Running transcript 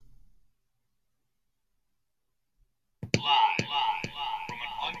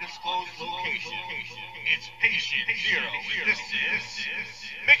Zero, and this is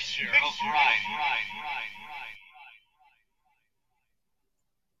Mixture of Variety.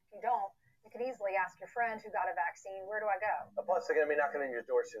 If you don't, you can easily ask your friend who got a vaccine, where do I go? Plus, they're going to be knocking on your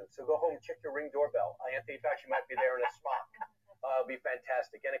door soon. So go home and check your Ring doorbell. Anthony Fauci might be there in a smock. It'll be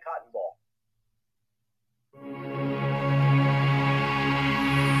fantastic. And a cotton ball.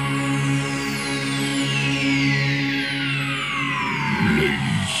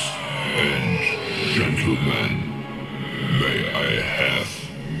 Ladies and gentlemen, may I have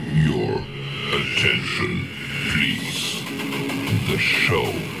your attention, please? The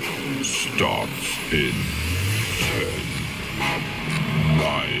show starts in 10,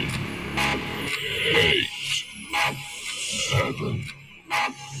 9, 8, 7,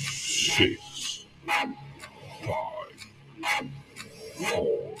 6, 5,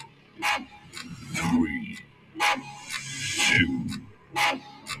 4, 3, 2,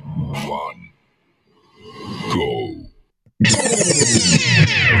 1, go.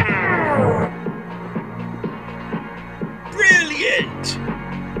 Brilliant!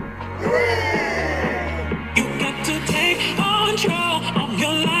 You got to take control of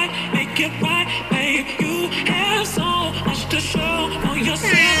your life, make it right, babe. You have so much to show for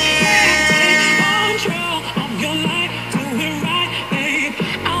yourself. Take control of your life, do it right, babe.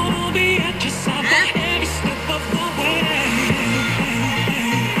 I will be at your side for every step of the way.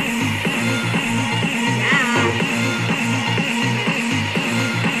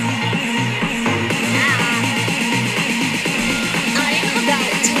 I'm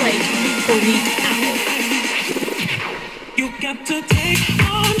about to freak out. You got to take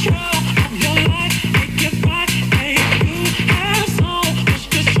control of your life, make it right, babe. You have so much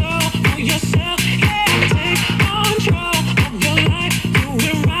to show for yourself. Yeah, take control of your life, do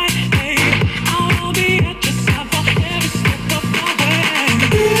it right, babe. I will be at your side for every step of the way.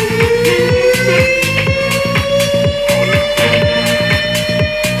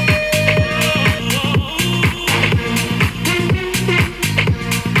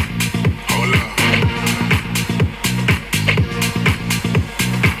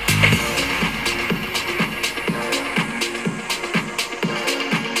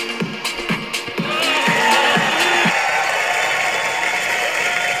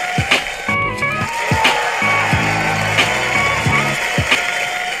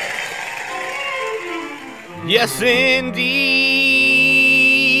 Yes, indeed.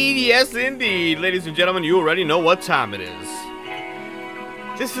 Yes, indeed. Ladies and gentlemen, you already know what time it is.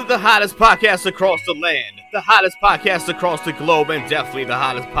 This is the hottest podcast across the land, the hottest podcast across the globe, and definitely the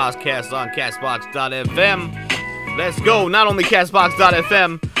hottest podcast on Castbox.fm. Let's go. Not only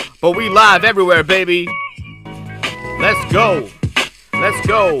Castbox.fm, but we live everywhere, baby. Let's go. Let's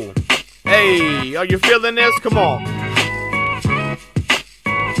go. Hey, are you feeling this? Come on.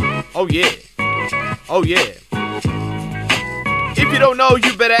 Oh, yeah. Oh, yeah. If you don't know,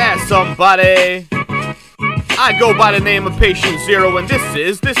 you better ask somebody. I go by the name of Patient Zero, and this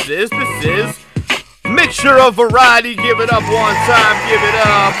is Mixture of Variety. Give it up one time. Give it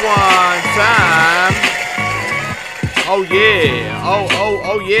up one time. Oh, yeah.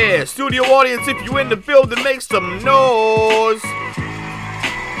 Oh, yeah. Studio audience, if you in the building, make some noise.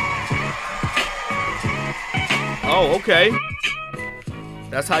 Oh, okay.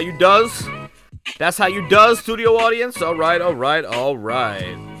 That's how you does? That's how you does, studio audience? All right.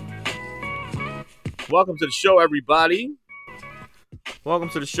 Welcome to the show, everybody. Welcome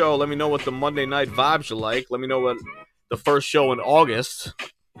to the show. Let me know what the Monday night vibes are like. Let me know what the first show in August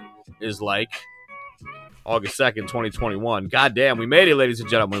is like. August 2nd, 2021. God damn, we made it, ladies and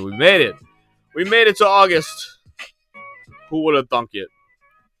gentlemen. We made it. We made it to August. Who would have thunk it?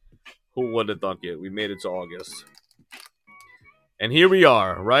 Who would have thunk it? We made it to August. And here we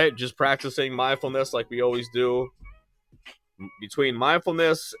are, right? Just practicing mindfulness like we always do. Between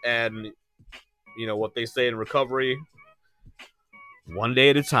mindfulness and, you know, what they say in recovery, one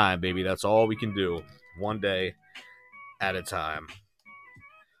day at a time, baby. That's all we can do. One day at a time.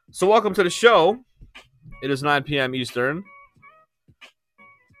 So welcome to the show. It is 9 p.m. Eastern,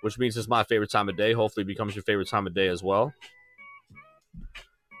 which means it's my favorite time of day. Hopefully it becomes your favorite time of day as well.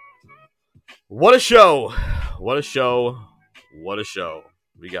 What a show. What a show. What a show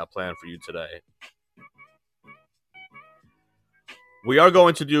we got planned for you today. We are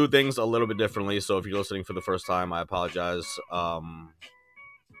going to do things a little bit differently, so if you're listening for the first time, I apologize. We'll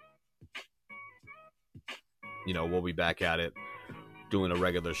be back at it doing a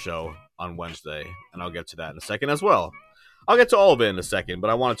regular show on Wednesday, and I'll get to that in a second as well. I'll get to all of it in a second, but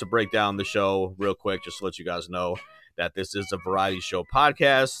I wanted to break down the show real quick just to let you guys know that this is a variety show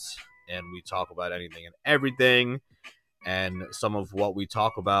podcast, and we talk about anything and everything. And some of what we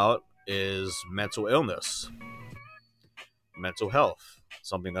talk about is mental illness. mental health,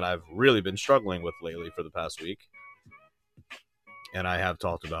 something that I've really been struggling with lately for the past week. And I have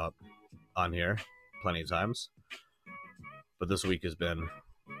talked about on here plenty of times. But this week has been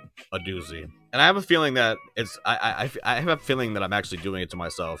a doozy. And I have a feeling that I have a feeling that I'm actually doing it to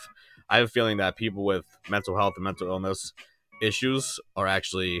myself. I have a feeling that people with mental health and mental illness issues are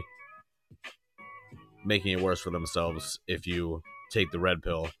actually making it worse for themselves if you take the red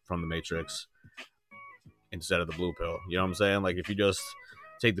pill from the Matrix instead of the blue pill. You know what I'm saying? Like, if you just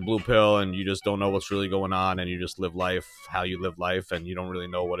take the blue pill and you just don't know what's really going on and you just live life how you live life and you don't really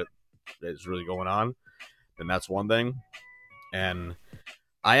know what it is really going on, then that's one thing. And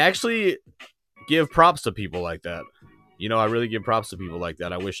I actually give props to people like that. You know, I really give props to people like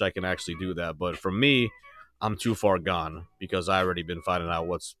that. I wish I can actually do that. But for me, I'm too far gone because I already been finding out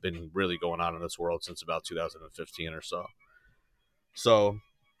what's been really going on in this world since about 2015 or so. So,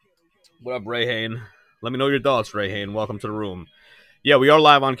 what up, Ray Hain? Let me know your thoughts, Ray Hain. Welcome to the room. Yeah, we are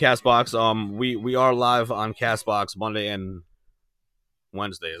live on CastBox. We are live on CastBox Monday and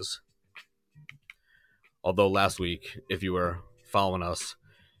Wednesdays. Although last week, if you were following us,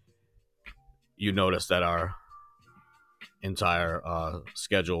 you noticed that our entire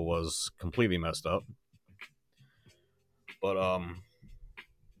schedule was completely messed up. But all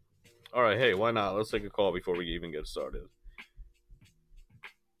right, hey, why not? Let's take a call before we even get started.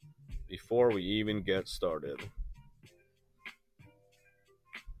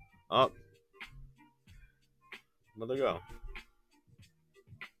 Oh, where'd they go?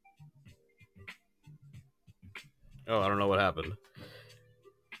 Oh, I don't know what happened.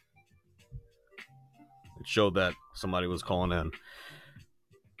 It showed that somebody was calling in.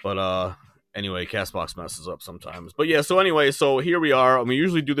 But anyway, CastBox messes up sometimes. But yeah, so anyway, so here we are. We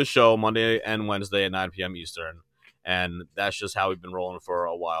usually do the show Monday and Wednesday at 9 p.m. Eastern. And that's just how we've been rolling for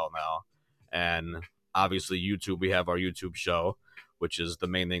a while now. And obviously YouTube, we have our YouTube show, which is the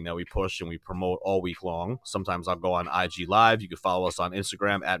main thing that we push and we promote all week long. Sometimes I'll go on IG Live. You can follow us on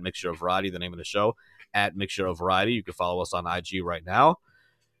Instagram at Mixture of Variety, the name of the show, at Mixture of Variety. You can follow us on IG right now.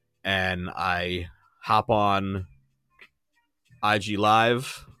 And I hop on IG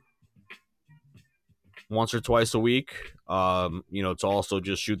Live once or twice a week, you know, to also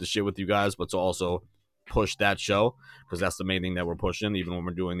just shoot the shit with you guys, but to also push that show, because that's the main thing that we're pushing, even when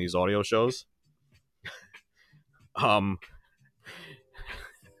we're doing these audio shows.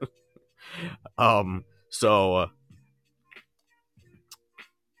 So,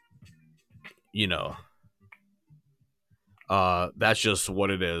 you know, that's just what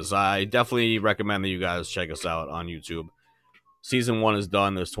it is. I definitely recommend that you guys check us out on YouTube. Season 1 is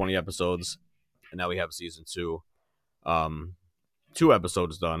done. There's 20 episodes. And now we have season 2. 2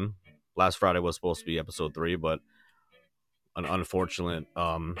 episodes done. Last Friday was supposed to be episode 3, but an unfortunate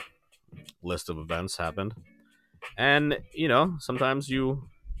list of events happened. And, you know, sometimes you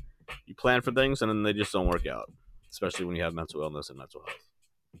plan for things and then they just don't work out. Especially when you have mental illness and mental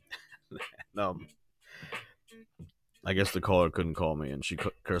health. I guess the caller couldn't call me and she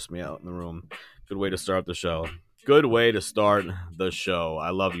cursed me out in the room. Good way to start the show. Good way to start the show. I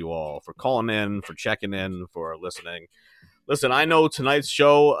love you all for calling in, for checking in, for listening. Listen, I know tonight's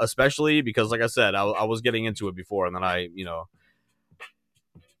show, especially because, like I said, I was getting into it before, and then I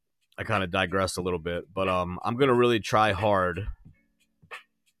kind of digressed a little bit. But I'm going to really try hard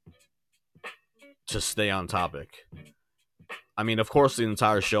to stay on topic. I mean, of course, the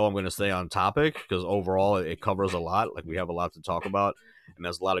entire show I'm going to stay on topic because overall it covers a lot. Like, we have a lot to talk about, and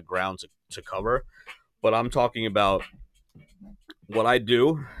there's a lot of ground to cover. But I'm talking about what I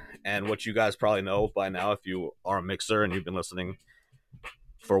do and what you guys probably know by now if you are a mixer and you've been listening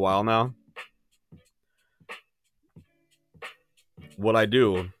for a while now. What I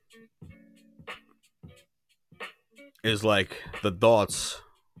do is like the thoughts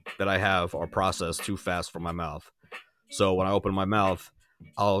that I have are processed too fast from my mouth. So when I open my mouth,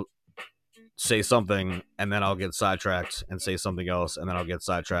 I'll say something and then I'll get sidetracked and say something else and then I'll get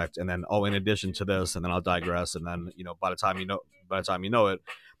sidetracked and then in addition to this, and then I'll digress, and then by the time you know it,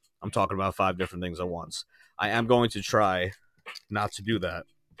 I'm talking about 5 different things at once. I am going to try not to do that.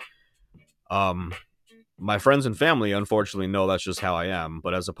 My friends and family unfortunately know that's just how I am,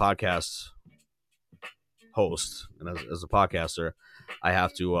 but as a podcast host and as a podcaster, I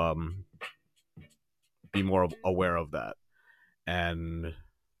have to be more aware of that. And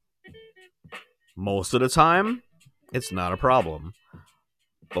most of the time, it's not a problem.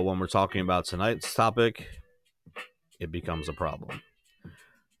 But when we're talking about tonight's topic, it becomes a problem.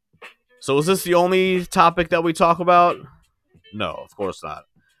 So is this the only topic that we talk about? No, of course not.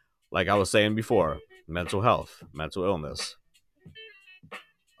 Like I was saying before, mental health, mental illness,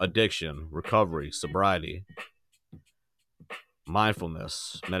 addiction, recovery, sobriety,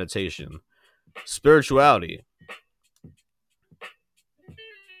 mindfulness, meditation, spirituality,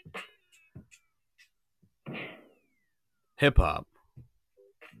 hip hop,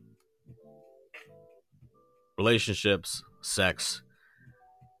 relationships, sex,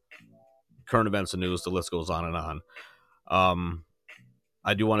 current events and news. The list goes on and on.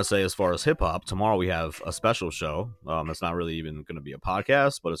 I do want to say, as far as hip hop, tomorrow we have a special show. It's not really even going to be a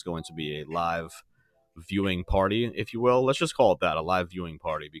podcast, but it's going to be a live viewing party, if you will. Let's just call it that, a live viewing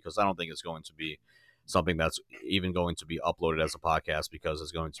party, because I don't think it's going to be something that's even going to be uploaded as a podcast because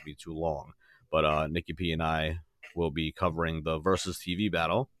it's going to be too long. But Nikki P and I will be covering the Versus TV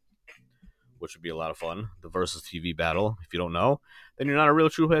battle, which would be a lot of fun. The Versus TV battle. If you don't know, then you're not a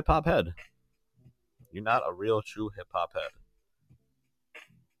real true hip hop head. You're not a real true hip hop head.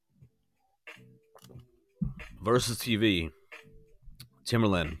 Versus TV,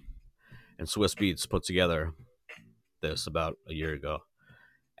 Timberland and Swiss Beats put together this about a year ago,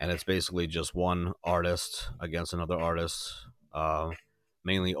 and it's basically just one artist against another artist,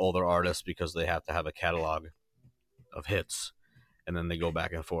 mainly older artists, because they have to have a catalog of hits, and then they go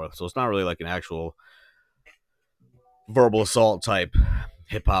back and forth. So it's not really like an actual verbal assault type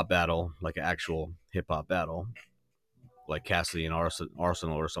hip hop battle, like an actual hip hop battle, like Cassidy and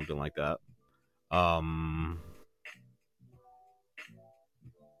Arsenal or something like that.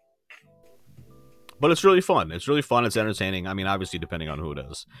 But it's really fun. It's really fun. It's entertaining. I mean, obviously, depending on who it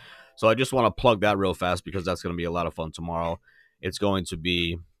is. So I just want to plug that real fast because that's going to be a lot of fun tomorrow. It's going to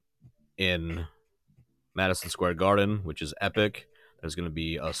be in Madison Square Garden, which is epic. There's going to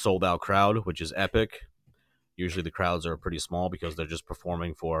be a sold-out crowd, which is epic. Usually the crowds are pretty small because they're just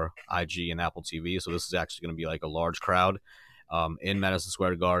performing for IG and Apple TV. So this is actually going to be like a large crowd in Madison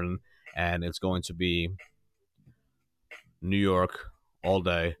Square Garden. And it's going to be New York all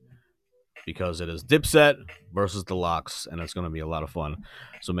day, because it is Dipset versus the Lox, and it's going to be a lot of fun.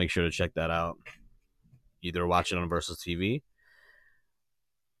 So make sure to check that out. Either watch it on Versus TV,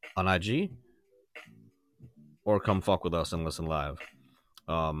 on IG, or come fuck with us and listen live.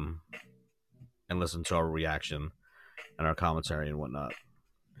 And listen to our reaction and our commentary and whatnot.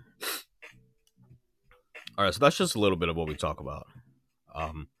 All right, so that's just a little bit of what we talk about.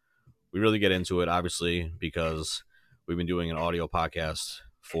 We really get into it, obviously, because we've been doing an audio podcast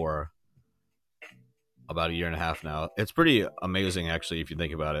for about a year and a half now. It's pretty amazing, actually, if you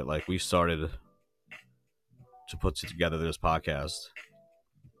think about it. Like, we started to put together this podcast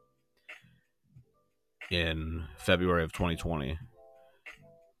in February of 2020,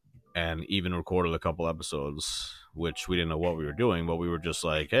 and even recorded a couple episodes, which we didn't know what we were doing, but we were just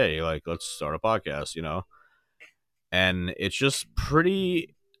like, hey, like, let's start a podcast, you know? And it's just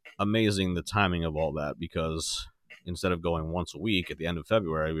pretty amazing, the timing of all that, because instead of going once a week at the end of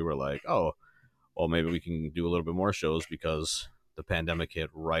February, we were like, oh, well, maybe we can do a little bit more shows, because the pandemic hit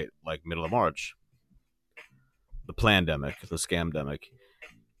right like middle of March. The plandemic, the scamdemic,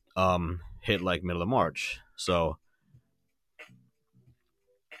 hit like middle of March. So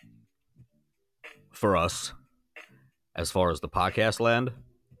for us, as far as the podcast land,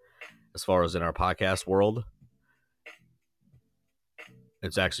 as far as in our podcast world,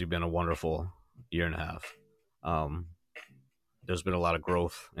 it's actually been a wonderful year and a half. There's been a lot of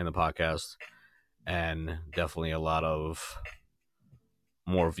growth in the podcast, and definitely a lot of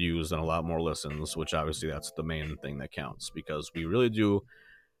more views and a lot more listens, which obviously that's the main thing that counts, because we really do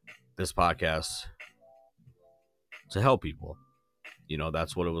this podcast to help people. You know,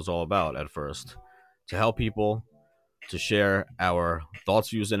 that's what it was all about at first, to help people, to share our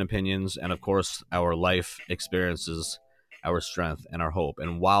thoughts, views, and opinions, and of course our life experiences, our strength, and our hope.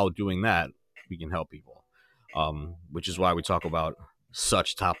 And while doing that, we can help people, which is why we talk about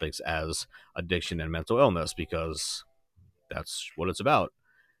such topics as addiction and mental illness, because that's what it's about.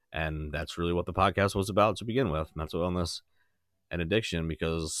 And that's really what the podcast was about to begin with, mental illness and addiction,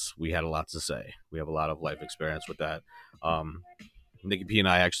 because we had a lot to say. We have a lot of life experience with that. Nikki P and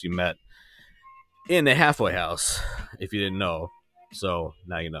I actually met in the halfway house, if you didn't know. So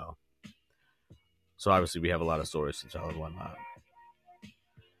now you know. So obviously we have a lot of stories to tell and whatnot.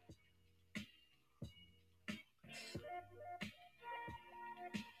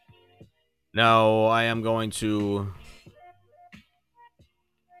 Now I am going to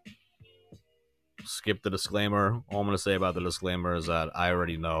skip the disclaimer. All I'm going to say about the disclaimer is that I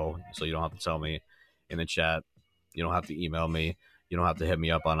already know, so you don't have to tell me in the chat. You don't have to email me. You don't have to hit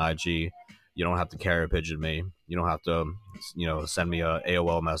me up on IG. You don't have to carrier pigeon me. You don't have to, send me a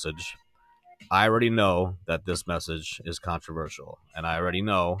AOL message. I already know that this message is controversial, and I already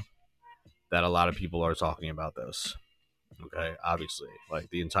know that a lot of people are talking about this. Okay, obviously, like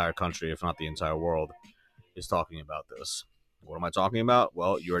the entire country, if not the entire world, is talking about this. What am I talking about?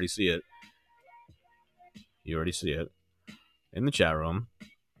 Well, you already see it. You already see it in the chat room.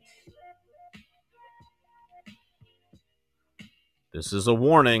 This is a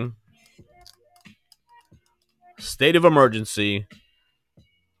warning. State of emergency.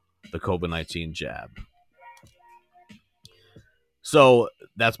 The COVID-19 jab. So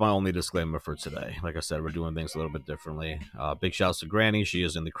that's my only disclaimer for today. Like I said, we're doing things a little bit differently. Big shouts to Granny. She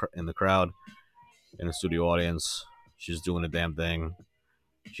is in the crowd, in the studio audience. She's doing a damn thing.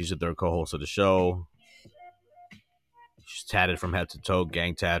 She's the third co-host of the show. She's tatted from head to toe,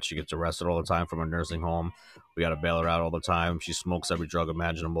 gang tat. She gets arrested all the time from her nursing home. We got to bail her out all the time. She smokes every drug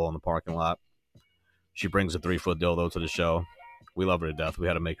imaginable in the parking lot. She brings a 3-foot dildo to the show. We love her to death. We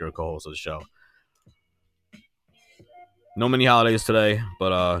had to make her a co-host of the show. No mini holidays today,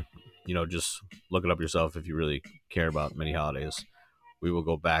 but just look it up yourself if you really care about mini holidays. We will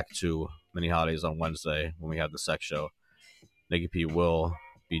go back to mini holidays on Wednesday when we have the sex show. Nikki P will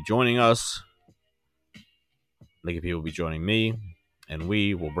be joining us. Nikki P will be joining me, and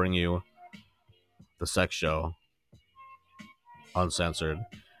we will bring you the sex show uncensored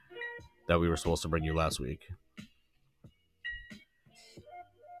that we were supposed to bring you last week.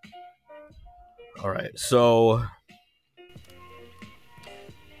 All right, so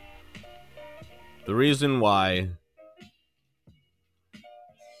the reason why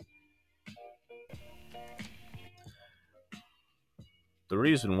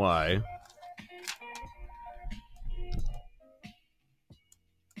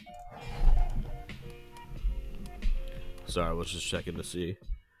sorry, I was just checking to see,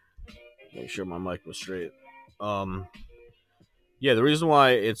 make sure my mic was straight. Yeah, the reason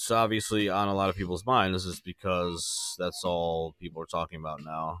why it's obviously on a lot of people's minds is because that's all people are talking about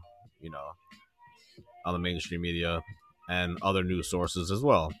now, on the mainstream media and other news sources as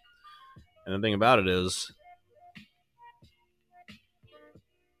well. And the thing about it is,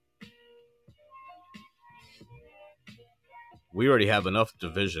 we already have enough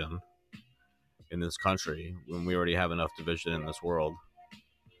division in this country when we already have enough division in this world.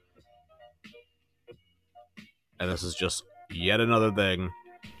 And this is just yet another thing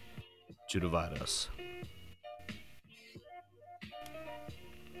to divide us.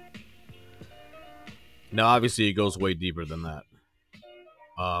 Now, obviously, it goes way deeper than that.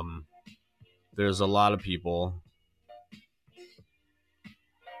 There's a lot of people.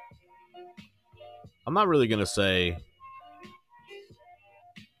 I'm not really going to say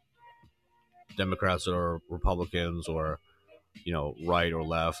Democrats or Republicans or, right or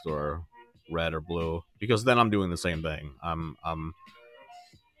left or red or blue, because then I'm doing the same thing. I'm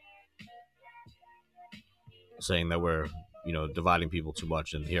saying that we're, dividing people too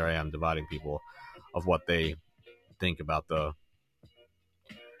much, and here I am dividing people of what they think about the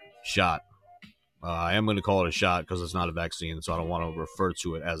shot. I am going to call it a shot because it's not a vaccine, so I don't want to refer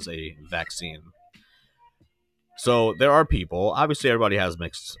to it as a vaccine. So there are people, obviously everybody has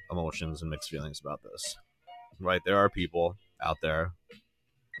mixed emotions and mixed feelings about this, right? There are people out there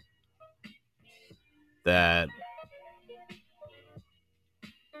that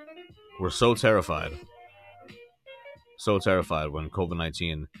were so terrified when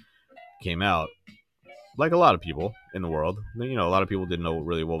COVID-19 came out, like a lot of people in the world. A lot of people didn't know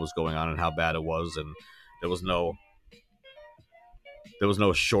really what was going on and how bad it was, and there was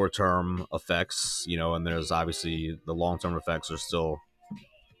no short-term effects, and there's obviously the long-term effects are still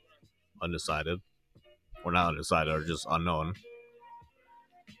undecided, or not undecided, or just unknown.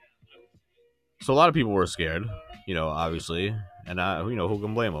 So a lot of people were scared, obviously, and who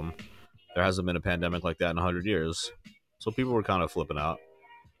can blame them? There hasn't been a pandemic like that in 100 years, so people were kind of flipping out.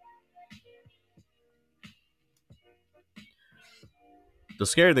 The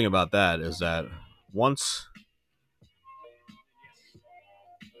scary thing about that is that once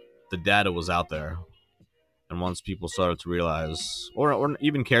the data was out there, and once people started to realize, or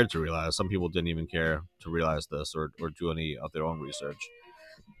even cared to realize, some people didn't even care to realize this or do any of their own research,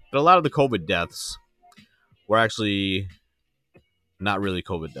 but a lot of the COVID deaths were actually not really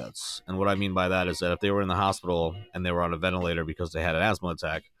COVID deaths. And what I mean by that is that if they were in the hospital and they were on a ventilator because they had an asthma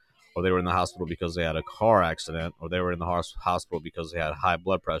attack, or they were in the hospital because they had a car accident, or they were in the hospital because they had high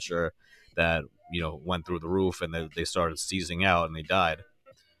blood pressure that, went through the roof and they started seizing out and they died,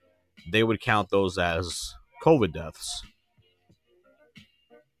 they would count those as COVID deaths.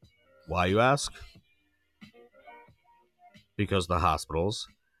 Why, you ask? Because the hospitals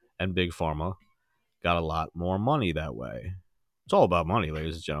and Big Pharma got a lot more money that way. It's all about money,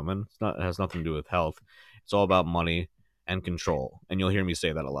 ladies and gentlemen. It has nothing to do with health. It's all about money and control. And you'll hear me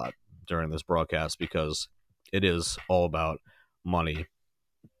say that a lot during this broadcast because it is all about money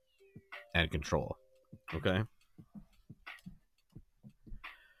and control. Okay?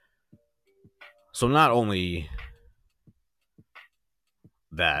 So not only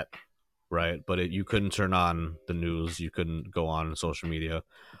that, right, but you couldn't turn on the news, you couldn't go on social media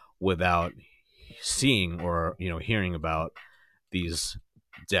without seeing or hearing about these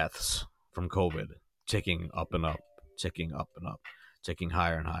deaths from COVID ticking up and up, ticking up and up, ticking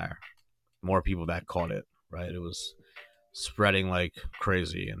higher and higher. More people that caught it, right? It was spreading like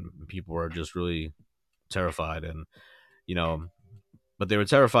crazy, and people were just really terrified. And but they were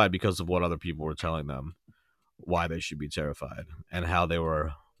terrified because of what other people were telling them why they should be terrified, and how they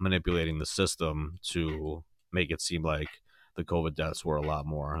were manipulating the system to make it seem like the COVID deaths were a lot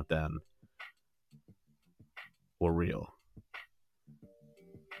more than were real.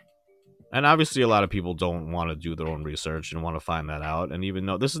 And obviously a lot of people don't want to do their own research and want to find that out. And even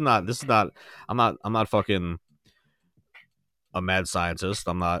though this is not I'm not fucking a mad scientist.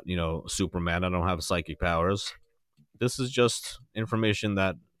 I'm not, Superman. I don't have psychic powers. This is just information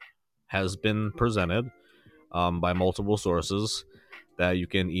that has been presented by multiple sources that you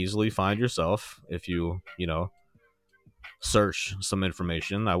can easily find yourself if you search some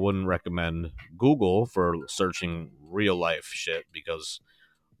information. I wouldn't recommend Google for searching real life shit, because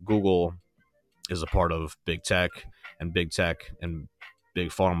Google is a part of big tech, and big tech and big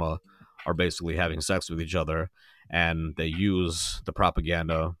pharma are basically having sex with each other, and they use the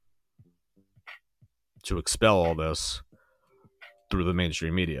propaganda to expel all this through the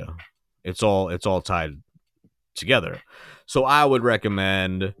mainstream media. It's all tied together. So I would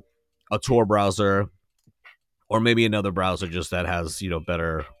recommend a Tor browser, or maybe another browser just that has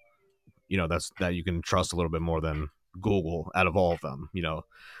better, that you can trust a little bit more than Google out of all of them.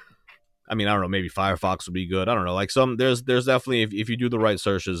 I mean, I don't know, maybe Firefox would be good. I don't know. Like there's definitely, if you do the right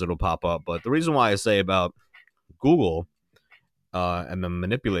searches, it'll pop up. But the reason why I say about Google and the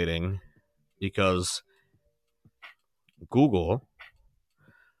manipulating, because Google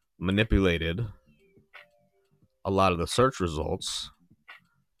manipulated a lot of the search results,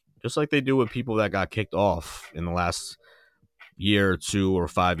 just like they do with people that got kicked off in the last year or 2 or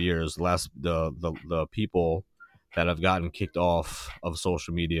 5 years. The people that have gotten kicked off of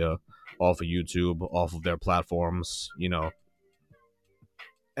social media, off of YouTube, off of their platforms,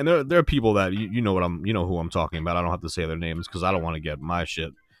 and there are people that you know who I'm talking about. I don't have to say their names because I don't want to get my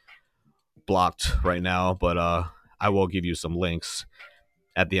shit blocked right now, but I will give you some links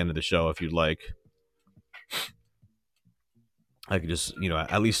at the end of the show if you'd like. I could just,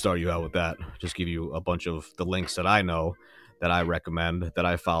 at least start you out with that. Just give you a bunch of the links that I know, that I recommend, that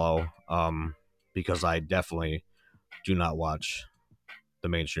I follow, because I definitely do not watch the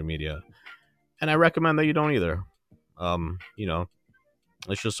mainstream media. And I recommend that you don't either.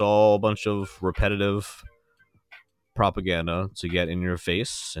 It's just all a bunch of repetitive propaganda to get in your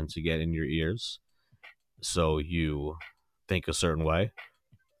face and to get in your ears, so you think a certain way.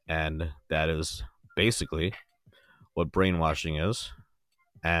 And that is basically what brainwashing is.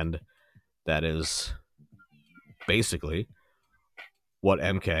 And that is basically what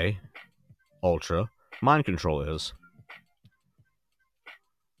MK Ultra mind control is.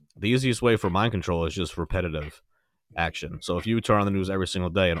 The easiest way for mind control is just repetitive action. So if you turn on the news every single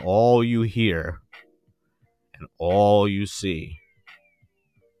day and all you hear and all you see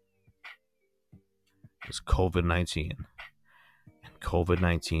is COVID-19 and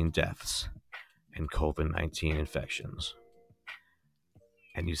COVID-19 deaths and COVID-19 infections,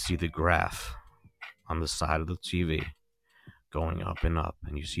 and you see the graph on the side of the TV going up and up,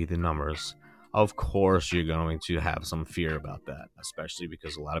 and you see the numbers, of course you're going to have some fear about that, especially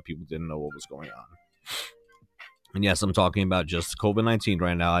because a lot of people didn't know what was going on. And yes, I'm talking about just COVID-19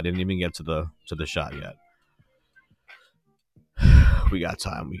 right now. I didn't even get to the shot yet. We got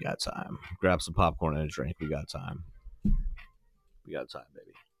time. Grab some popcorn and a drink. We got time,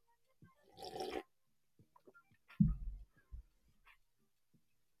 baby.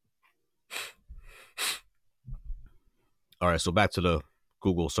 All right, so back to the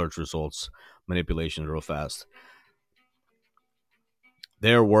Google search results manipulation real fast.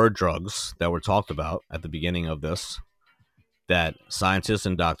 There were drugs that were talked about at the beginning of this that scientists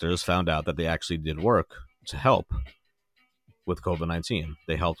and doctors found out that they actually did work to help with COVID-19.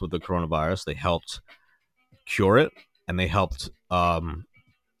 They helped with the coronavirus. They helped cure it, and they helped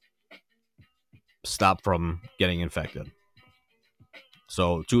stop from getting infected.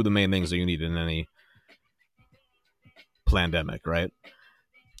 So 2 of the main things that you need in any pandemic, right?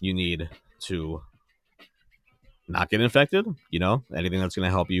 You need to not get infected, anything that's going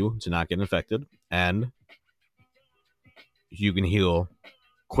to help you to not get infected, and you can heal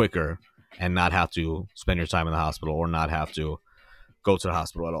quicker and not have to spend your time in the hospital, or not have to go to the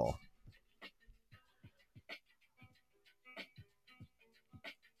hospital at all.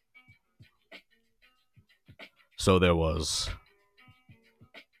 So there was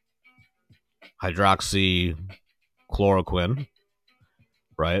hydroxychloroquine,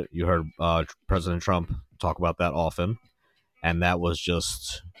 right? You heard President Trump talk about that often, and that was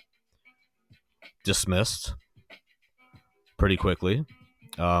just dismissed pretty quickly.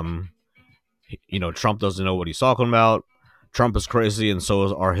 Trump doesn't know what he's talking about. Trump is crazy, and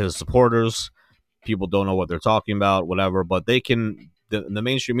so are his supporters. People don't know what they're talking about, whatever. But they can, the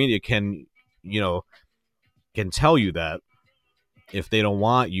mainstream media can tell you that if they don't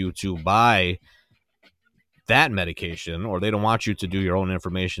want you to buy that medication, or they don't want you to do your own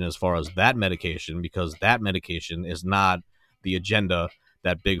information as far as that medication, because that medication is not the agenda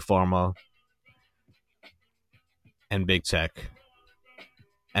that big pharma and big tech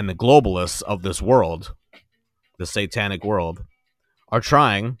and the globalists of this world, the satanic world, are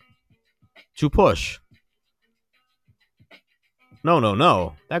trying to push.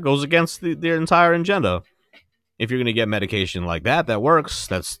 No. That goes against their entire agenda. If you're going to get medication like that works,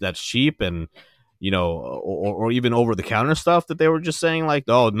 that's cheap, and or even over the counter stuff that they were just saying, like,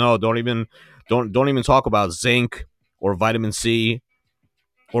 oh no, don't even talk about zinc or vitamin C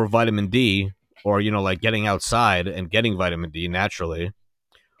or vitamin D, or like getting outside and getting vitamin D naturally,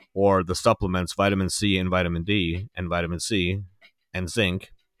 or the supplements vitamin C and vitamin D and vitamin C and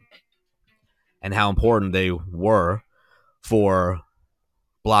zinc, and how important they were for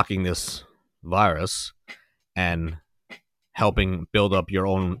blocking this virus and helping build up your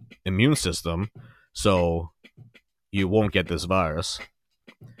own immune system so you won't get this virus.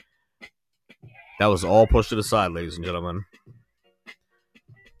 That was all pushed to the side, ladies and gentlemen.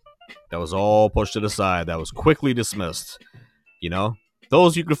 That was all pushed to the side. That was quickly dismissed.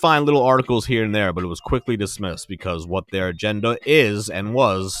 Those you could find little articles here and there, but it was quickly dismissed because what their agenda is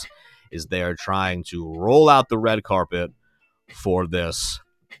they are trying to roll out the red carpet for this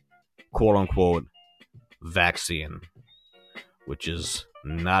quote unquote vaccine, which is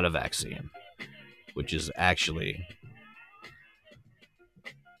not a vaccine, which is actually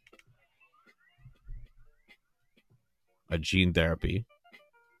a gene therapy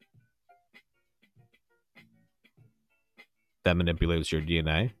that manipulates your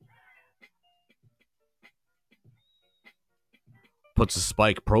DNA, puts a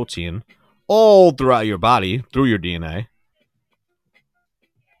spike protein all throughout your body, through your DNA,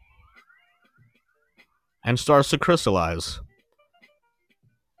 and starts to crystallize.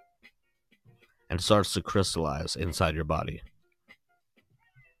 Inside your body.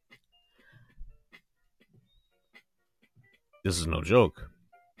 This is no joke.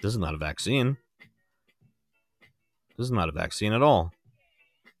 This is not a vaccine. This is not a vaccine at all.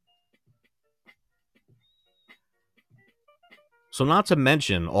 So not to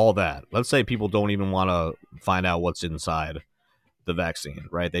mention all that, let's say people don't even want to find out what's inside the vaccine,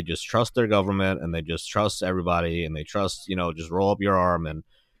 right? They just trust their government, and they just trust everybody, and they trust, just roll up your arm and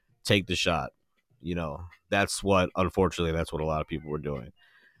take the shot. Unfortunately, that's what a lot of people were doing.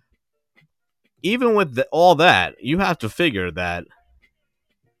 Even with all that, you have to figure that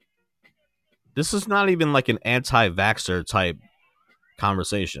this is not even like an anti-vaxxer type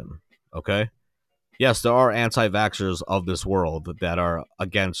conversation, okay? Yes, there are anti-vaxxers of this world that are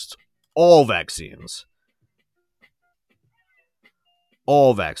against all vaccines.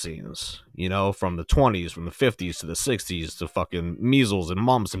 All vaccines, from the 20s, from the 50s to the 60s to fucking measles and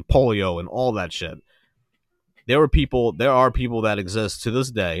mumps and polio and all that shit. There are people that exist to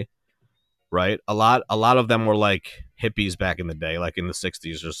this day, right? A lot of them were like hippies back in the day, like in the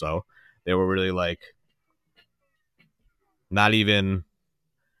 60s or so. They were really like not even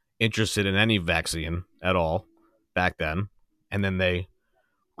interested in any vaccine at all back then. And then they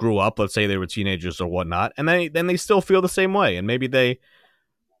grew up, let's say they were teenagers or whatnot, and then they still feel the same way. And maybe they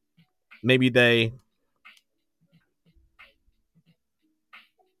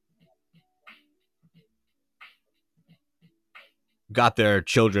got their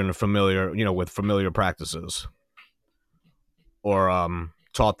children familiar, with familiar practices, or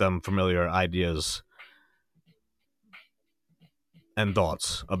taught them familiar ideas and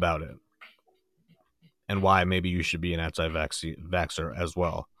thoughts about it, and why maybe you should be an anti-vaxxer as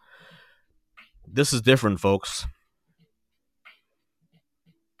well. This is different, folks.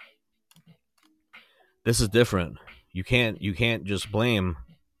 This is different. You can't just blame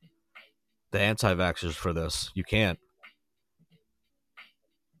the anti-vaxxers for this. You can't.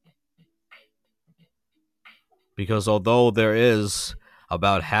 Because although there is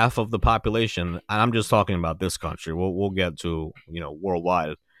about half of the population, and I'm just talking about this country, we'll get to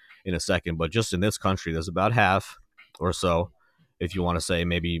worldwide in a second, but just in this country, there's about half or so, if you want to say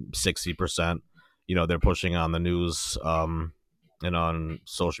maybe 60%. They're pushing on the news and on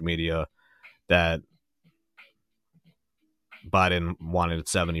social media that Biden wanted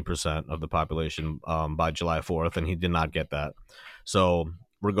 70% of the population by July 4th, and he did not get that. So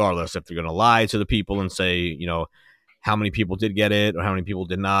regardless, if they're going to lie to the people and say, you know, how many people did get it or how many people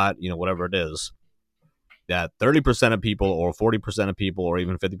did not, you know, whatever it is, that 30% of people or 40% of people or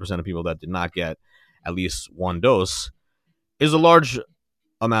even 50% of people that did not get at least one dose is a large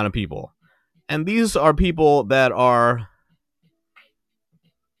amount of people. And these are people that are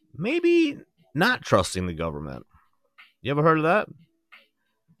maybe not trusting the government. You ever heard of that?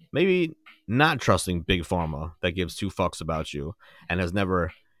 Maybe not trusting Big Pharma that gives two fucks about you and has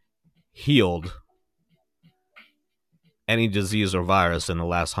never healed any disease or virus in the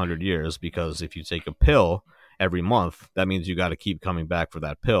last 100 years, because if you take a pill every month, that means you got to keep coming back for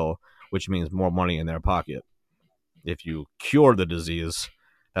that pill, which means more money in their pocket. If you cure the disease,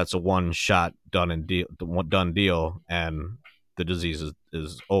 that's a one shot done deal, and the disease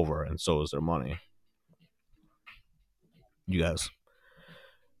is over, and so is their money. You guys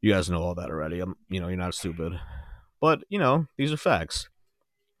know all that already. You're not stupid, but these are facts.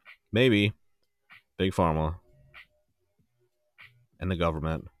 Maybe Big Pharma and the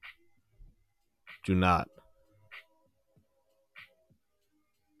government do not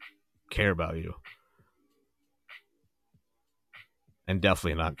care about you, and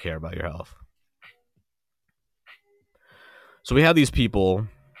definitely not care about your health. So we have these people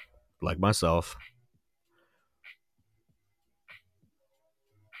like myself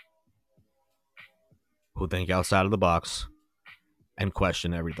who think outside of the box and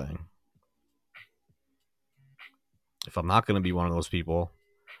question everything. If I'm not going to be one of those people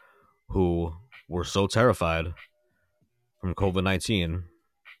who were so terrified from COVID-19,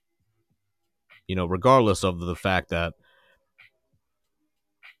 regardless of the fact that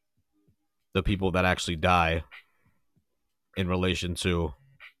the people that actually die in relation to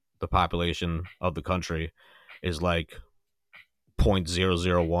the population of the country is like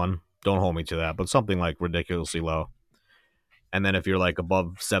 0.001. Don't hold me to that, but something like ridiculously low. And then if you're like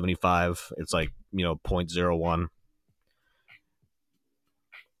above 75, it's like, 0.01,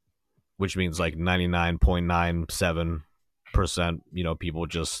 which means like 99.97%, people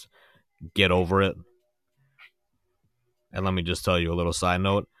just get over it. And let me just tell you a little side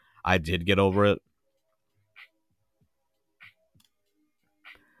note. I did get over it.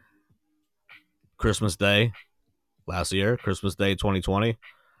 Christmas Day last year, Christmas Day 2020.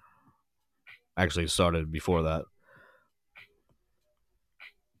 Actually started before that.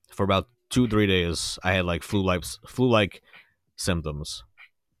 For about 2-3 days, I had like flu-like symptoms,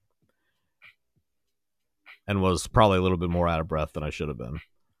 and was probably a little bit more out of breath than I should have been.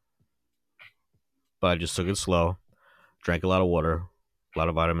 But I just took it slow, drank a lot of water, a lot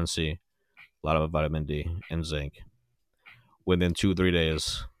of vitamin C, a lot of vitamin D, and zinc. Within 2-3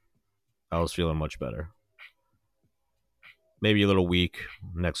 days, I was feeling much better. Maybe a little weak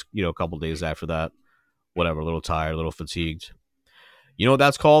next, couple days after that. Whatever, a little tired, a little fatigued. You know what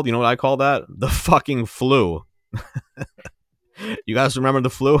that's called? You know what I call that? The fucking flu. You guys remember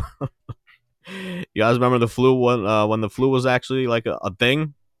the flu? You guys remember the flu when the flu was actually like a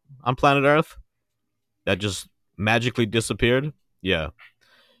thing on planet Earth that just magically disappeared? Yeah.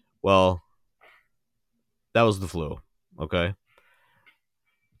 Well, that was the flu. Okay.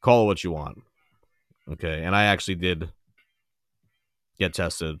 Call it what you want. Okay. And I actually did get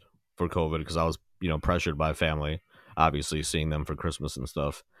tested for COVID because I was, pressured by family, obviously seeing them for Christmas and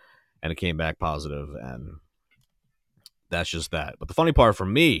stuff, and it came back positive, and that's just that. But the funny part for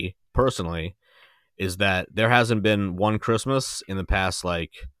me personally is that there hasn't been one Christmas in the past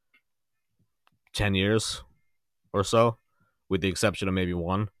like 10 years or so, with the exception of maybe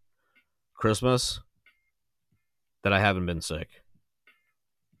one Christmas, that I haven't been sick.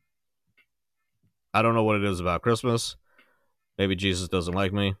 I don't know what it is about Christmas. Maybe Jesus doesn't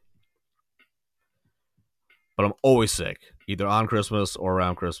like me. But I'm always sick, either on Christmas or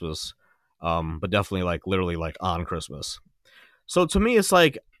around Christmas. But definitely like literally like on Christmas. So to me, it's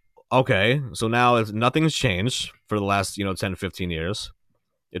like, okay, so now nothing's changed for the last, 10 to 15 years.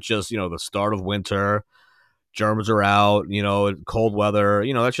 It's just, the start of winter. Germs are out, cold weather.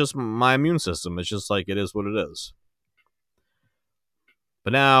 That's just my immune system. It's just like, it is what it is.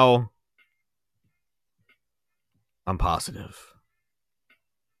 But now I'm positive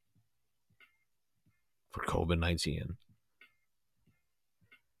for COVID-19.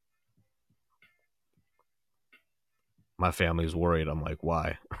 My family's worried. I'm like,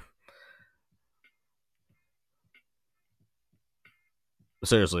 why?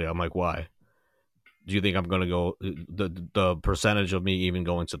 Seriously, I'm like, why? Do you think I'm going to go... The percentage of me even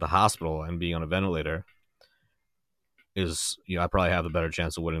going to the hospital and being on a ventilator is, I probably have a better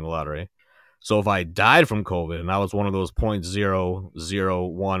chance of winning the lottery. So if I died from COVID and I was one of those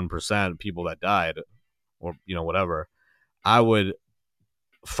 0.001% people that died, or whatever, I would,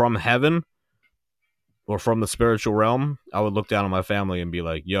 from heaven or from the spiritual realm, I would look down on my family and be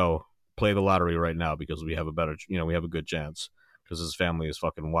like, yo, play the lottery right now because we have a better, we have a good chance because his family is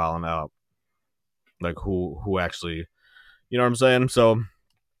fucking wilding out. Like who actually, you know what I'm saying? So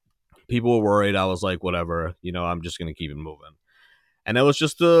people were worried. I was like, whatever, I'm just going to keep it moving. And it was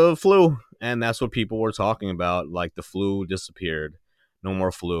just the flu. And that's what people were talking about. Like the flu disappeared. No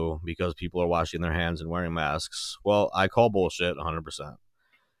more flu because people are washing their hands and wearing masks. Well, I call bullshit 100%.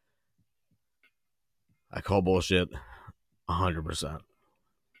 I call bullshit 100%.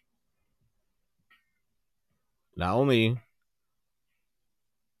 Not only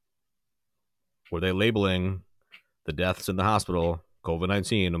were they labeling the deaths in the hospital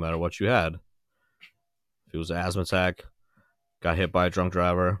COVID-19, no matter what you had, if it was an asthma attack, got hit by a drunk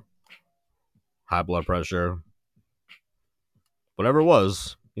driver, high blood pressure, whatever it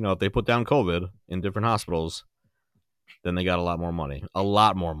was, if they put down COVID in different hospitals, then they got a lot more money. A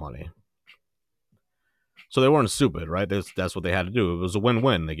lot more money. So they weren't stupid, right? That's what they had to do. It was a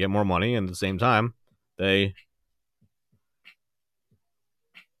win-win. They get more money, and at the same time, they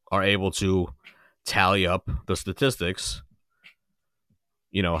are able to tally up the statistics,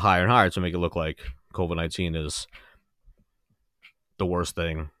 higher and higher to make it look like COVID-19 is the worst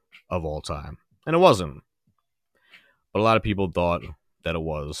thing of all time. And it wasn't. But a lot of people thought that it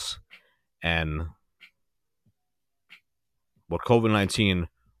was. And what COVID-19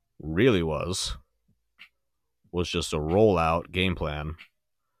 really was just a rollout game plan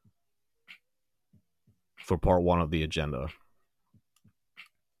for part 1 of the agenda.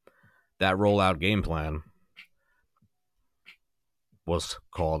 That rollout game plan was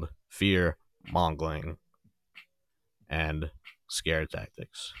called fear mongering and scare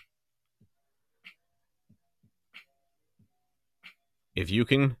tactics. If you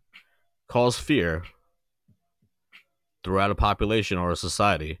can cause fear throughout a population or a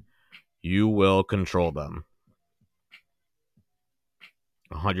society, you will control them.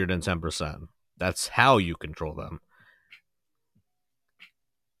 110%. That's how you control them.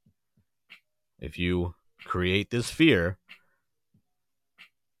 If you create this fear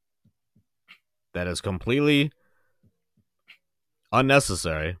that is completely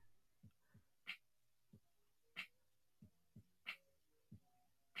unnecessary,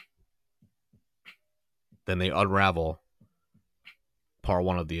 then they unravel part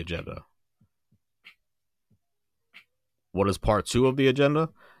 1 of the agenda. What is part 2 of the agenda?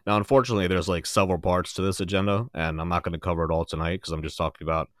 Now, unfortunately, there's like several parts to this agenda, and I'm not going to cover it all tonight because I'm just talking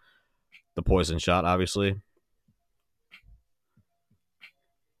about the poison shot, obviously.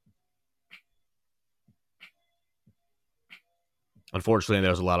 Unfortunately,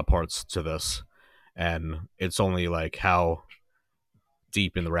 there's a lot of parts to this, and it's only like how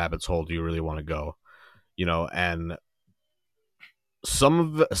deep in the rabbit's hole do you really want to go, and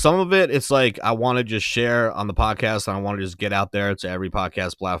some of it, it's like I want to just share on the podcast, and I want to just get out there to every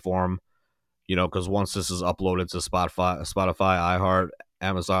podcast platform, because once this is uploaded to Spotify, iHeart,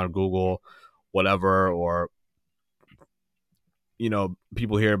 Amazon, Google, whatever, or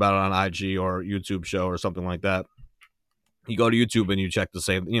people hear about it on IG or YouTube show or something like that, you go to YouTube and you check the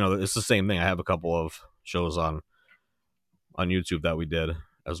same, it's the same thing. I have a couple of shows on YouTube that we did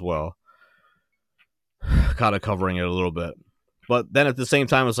as well, kind of covering it a little bit. But then at the same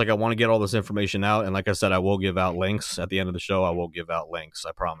time, it's like I want to get all this information out. And like I said, I will give out links at the end of the show. I will give out links.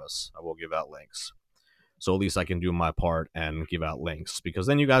 I promise. I will give out links. So at least I can do my part and give out links, because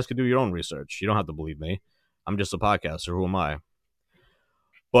then you guys can do your own research. You don't have to believe me. I'm just a podcaster. Who am I?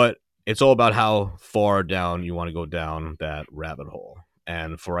 But it's all about how far down you want to go down that rabbit hole.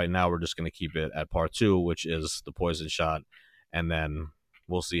 And for right now, we're just going to keep it at part 2, which is the poison shot. And then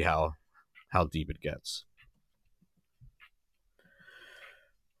we'll see how deep it gets.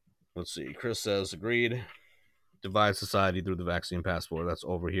 Let's see. Chris says, agreed. Divide society through the vaccine passport. That's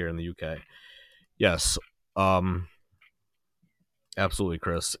over here in the UK. Yes. Absolutely,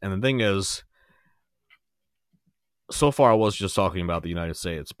 Chris. And the thing is, so far I was just talking about the United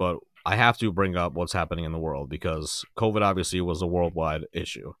States, but I have to bring up what's happening in the world, because COVID obviously was a worldwide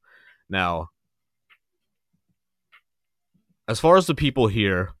issue. Now, as far as the people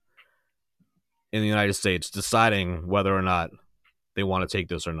here in the United States deciding whether or not they want to take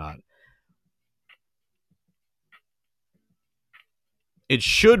this or not, it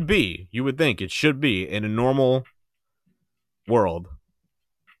should be, you would think it should be in a normal world,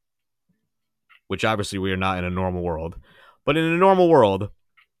 which obviously we are not in a normal world, but in a normal world,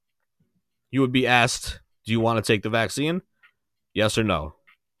 you would be asked, do you want to take the vaccine? Yes or no?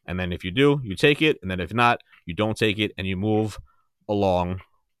 And then if you do, you take it. And then if not, you don't take it and you move along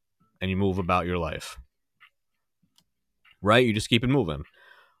and you move about your life. Right? You just keep it moving.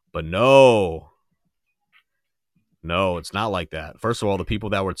 But no, it's not like that. First of all, the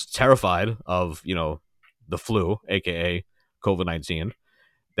people that were terrified of, the flu, aka COVID-19,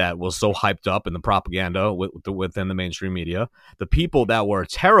 that was so hyped up in the propaganda within the mainstream media, the people that were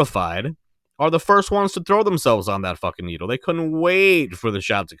terrified are the first ones to throw themselves on that fucking needle. They couldn't wait for the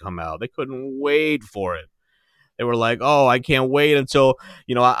shot to come out. They couldn't wait for it. They were like, oh, I can't wait until,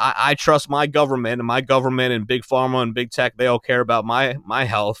 I trust my government and big pharma and big tech. They all care about my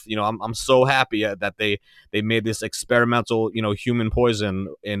health. I'm so happy that they made this experimental, human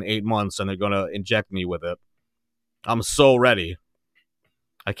poison in 8 months and they're going to inject me with it. I'm so ready.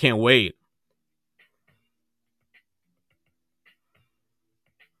 I can't wait.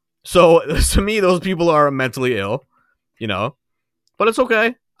 So to me, those people are mentally ill, but it's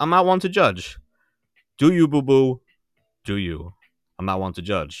okay. I'm not one to judge. Do you, boo-boo? Do you? I'm not one to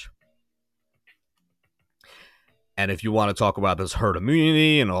judge. And if you want to talk about this herd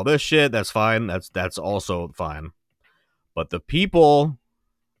immunity and all this shit, that's fine. That's also fine. But the people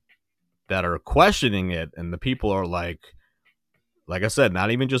that are questioning it, and the people are like I said,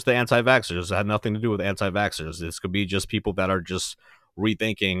 not even just the anti-vaxxers. It had nothing to do with anti-vaxxers. This could be just people that are just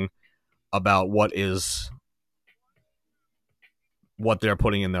rethinking about what they're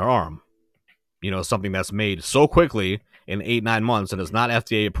putting in their arm. Something that's made so quickly in 8-9 months and is not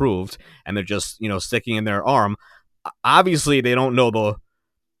FDA approved, and they're just, sticking in their arm. Obviously, they don't know the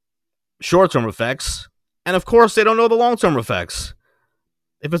short-term effects, and of course, they don't know the long-term effects.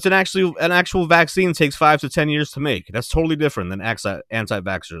 If it's an actual vaccine, it takes 5 to 10 years to make. That's totally different than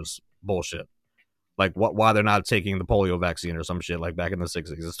anti-vaxxers bullshit. Like why they're not taking the polio vaccine or some shit like back in the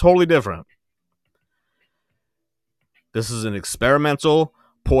 60s. It's totally different. This is an experimental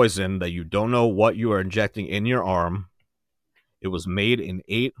poison that you don't know what you are injecting in your arm. It was made in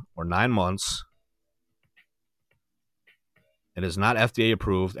 8 or 9 months. It is not FDA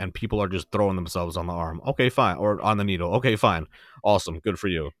approved, and people are just throwing themselves on the arm. Okay, fine. Or on the needle. Okay, fine. Awesome. Good for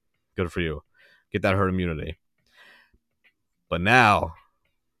you. Good for you. Get that herd immunity. But now,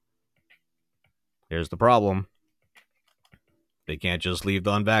 here's the problem. They can't just leave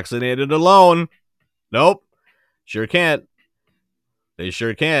the unvaccinated alone. Nope. Sure can't. They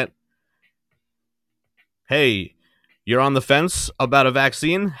sure can't. Hey, you're on the fence about a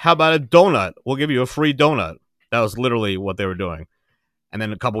vaccine? How about a donut? We'll give you a free donut. That was literally what they were doing. And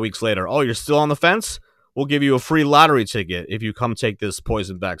then a couple weeks later, oh, you're still on the fence? We'll give you a free lottery ticket if you come take this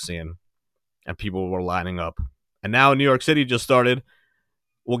poison vaccine. And people were lining up. And now New York City just started.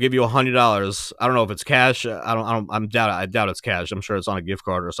 We'll give you $100. I don't know if it's cash. I doubt it's cash. I'm sure it's on a gift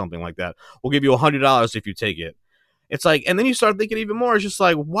card or something like that. We'll give you $100 if you take it. It's like, and then you start thinking even more. It's just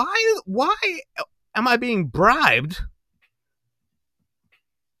like, why am I being bribed?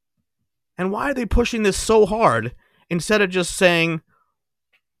 And why are they pushing this so hard instead of just saying,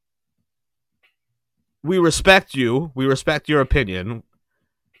 we respect you, we respect your opinion,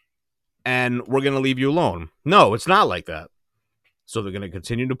 and we're going to leave you alone? No, it's not like that. So they're going to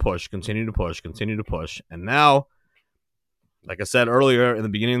continue to push. And now, like I said earlier in the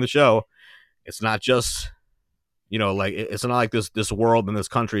beginning of the show, it's not just, it's not like this world and this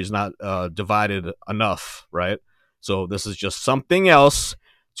country is not divided enough, right? So this is just something else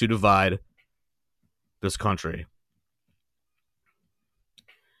to divide this country.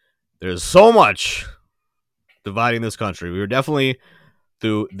 There's so much dividing this country. We were definitely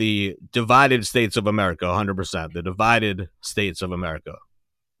through the divided states of America, 100%. The divided states of America.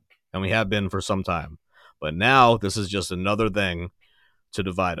 And we have been for some time. But now this is just another thing to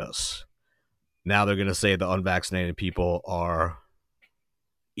divide us. Now they're going to say the unvaccinated people are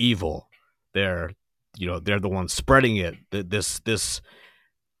evil. They're the ones spreading it.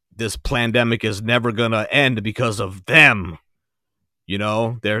 This pandemic is never going to end because of them.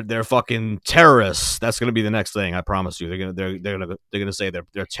 They're fucking terrorists. That's gonna be the next thing. I promise you. They're gonna say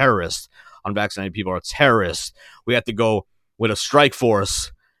they're terrorists. Unvaccinated people are terrorists. We have to go with a strike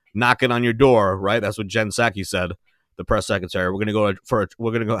force knocking on your door, right? That's what Jen Psaki said, the press secretary. We're gonna go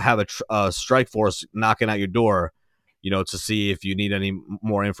have a strike force knocking at your door, to see if you need any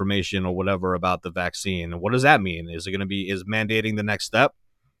more information or whatever about the vaccine. What does that mean? Is mandating the next step?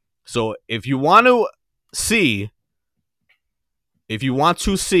 So if you want to see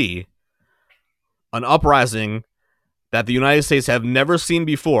an uprising that the United States have never seen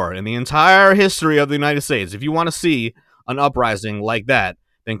before in the entire history of the United States, if you want to see an uprising like that,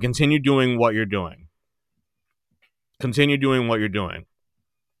 then continue doing what you're doing. And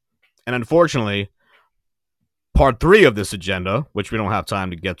unfortunately, part 3 of this agenda, which we don't have time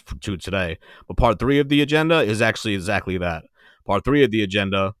to get to today, but part 3 of the agenda is actually exactly that. Part 3 of the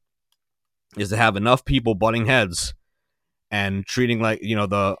agenda is to have enough people butting heads and treating like,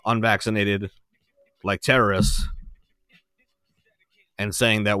 the unvaccinated like terrorists and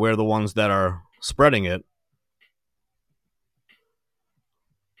saying that we're the ones that are spreading it.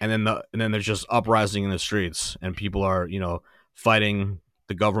 And then there's just uprising in the streets and people are, fighting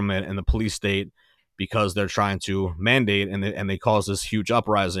the government and the police state because they're trying to mandate and they cause this huge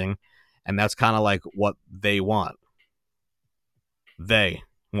uprising. And that's kind of like what they want. They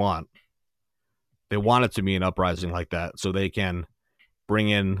want it to be an uprising like that so they can bring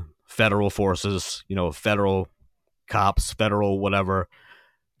in federal forces, federal cops, federal whatever,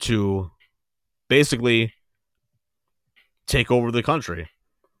 to basically take over the country.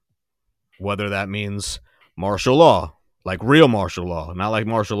 Whether that means martial law, like real martial law, not like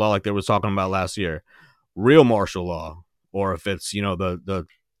martial law like they were talking about last year, real martial law, or if it's, the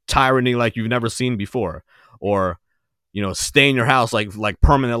tyranny like you've never seen before, or, stay in your house like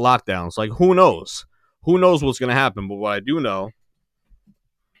permanent lockdowns. Like, who knows? Who knows what's going to happen? But what I do know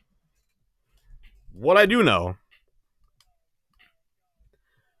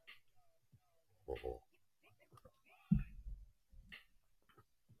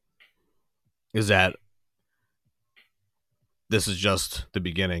is that this is just the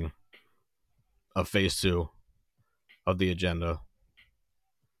beginning of phase 2 of the agenda.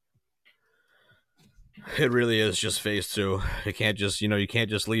 It really is just phase 2. You can't just, you can't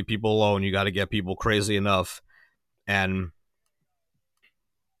just leave people alone. You got to get people crazy enough and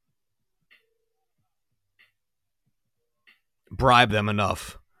bribe them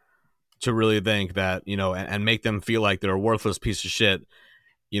enough to really think that, and make them feel like they're a worthless piece of shit,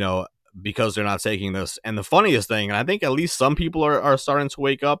 because they're not taking this. And the funniest thing, and I think at least some people are starting to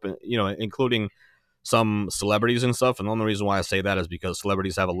wake up, including some celebrities and stuff. And the only reason why I say that is because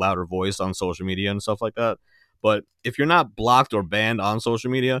celebrities have a louder voice on social media and stuff like that. But if you're not blocked or banned on social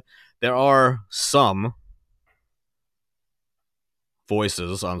media, there are some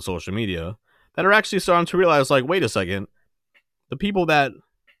voices on social media that are actually starting to realize, like, wait a second, the people that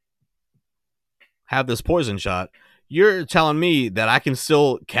have this poison shot, you're telling me that I can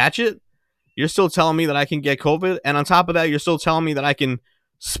still catch it? You're still telling me that I can get COVID? And on top of that, you're still telling me that I can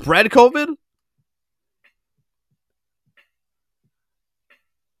spread COVID?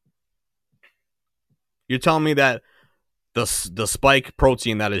 You're telling me that the spike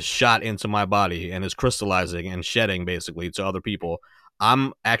protein that is shot into my body and is crystallizing and shedding basically to other people,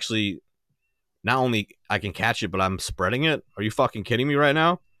 I'm actually, not only I can catch it, but I'm spreading it? Are you fucking kidding me right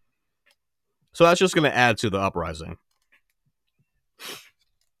now? So that's just going to add to the uprising.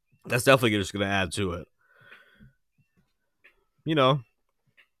 That's definitely just going to add to it.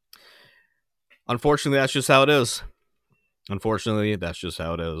 Unfortunately, that's just how it is.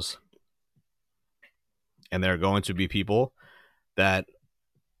 And there are going to be people that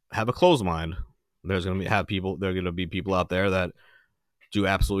have a closed mind. There's going to be people out there that do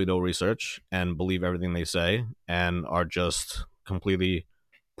absolutely no research and believe everything they say and are just completely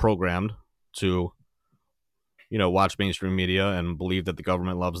programmed to, watch mainstream media and believe that the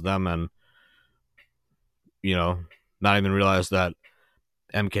government loves them and, not even realize that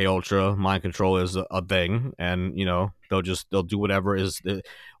MK Ultra mind control is a thing, and they'll do whatever is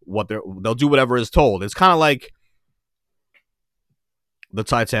they'll do whatever is told. It's kind of like the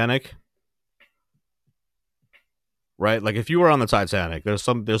Titanic, right? Like if you were on the Titanic,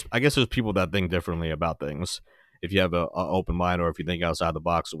 I guess there's people that think differently about things. If you have a open mind or if you think outside the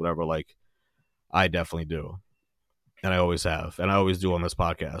box or whatever, like I definitely do, and I always have, and I always do on this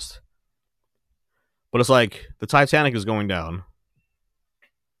podcast. But it's like the Titanic is going down.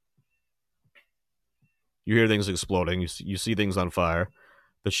 You hear things exploding. You see things on fire.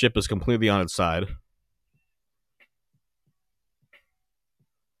 The ship is completely on its side.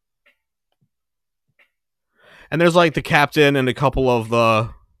 And there's like the captain and a couple of the,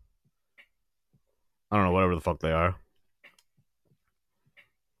 I don't know, whatever the fuck they are.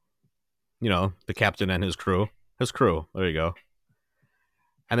 The captain and his crew. There you go.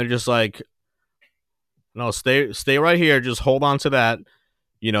 And they're just like, no, stay right here. Just hold on to that.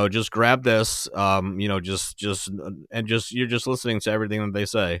 Just grab this. You're just listening to everything that they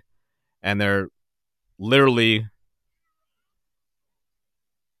say. And they're literally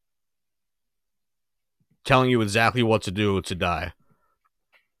telling you exactly what to do to die.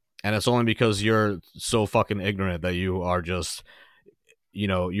 And it's only because you're so fucking ignorant that you are just,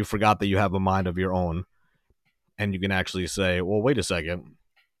 you forgot that you have a mind of your own. And you can actually say, well, wait a second.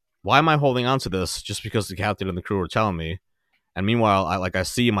 Why am I holding on to this just because the captain and the crew are telling me? And meanwhile, I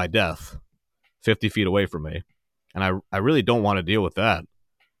see my death 50 feet away from me. And I really don't want to deal with that.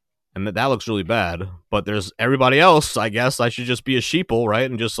 And that looks really bad. But there's everybody else. I guess I should just be a sheeple, right?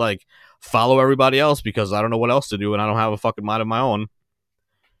 And just like follow everybody else because I don't know what else to do and I don't have a fucking mind of my own.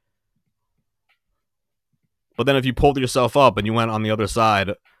 But then if you pulled yourself up and you went on the other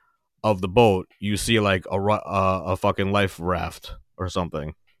side of the boat, you see like a fucking life raft or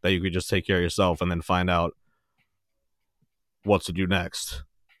something that you could just take care of yourself and then find out what to do next.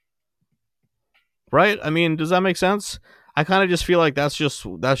 Right? I mean, does that make sense? I kind of just feel like that's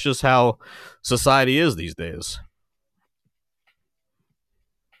just how society is these days.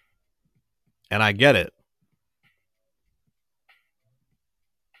 And I get it.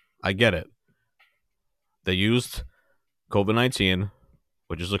 I get it. They used COVID-19,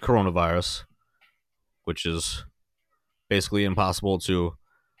 which is a coronavirus, which is basically impossible to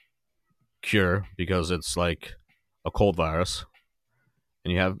cure because it's like a cold virus.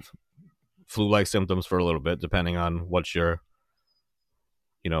 And you have flu-like symptoms for a little bit, depending on what you're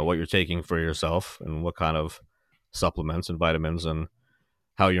taking for yourself and what kind of supplements and vitamins and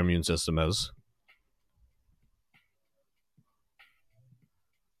how your immune system is.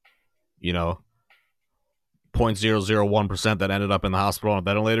 0.001% that ended up in the hospital on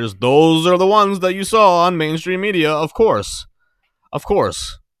ventilators. Those are the ones that you saw on mainstream media, of course. Of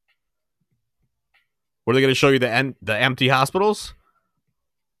course. Were they going to show you the empty hospitals?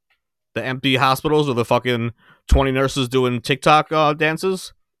 The empty hospitals with the fucking 20 nurses doing TikTok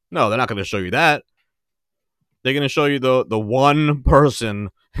dances? No, they're not going to show you that. They're going to show you the one person,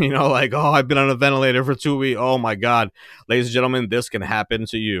 like, oh, I've been on a ventilator for 2 weeks. Oh, my God. Ladies and gentlemen, this can happen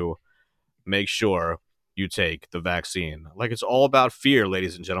to you. Make sure you take the vaccine. Like, it's all about fear,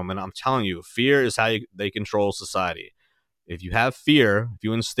 ladies and gentlemen. I'm telling you, fear is how they control society. If you have fear, if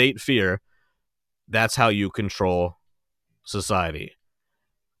you instate fear, that's how you control society.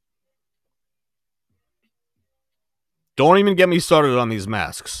 Don't even get me started on these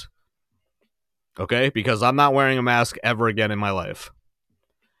masks. Okay? Because I'm not wearing a mask ever again in my life.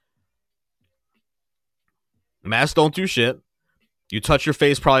 Masks don't do shit. You touch your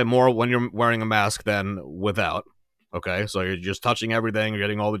face probably more when you're wearing a mask than without. Okay? So you're just touching everything, you're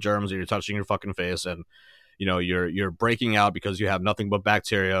getting all the germs, and you're touching your fucking face, and you're breaking out because you have nothing but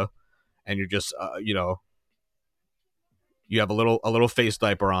bacteria, and you're just you have a little face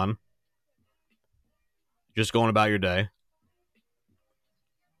diaper on. Just going about your day.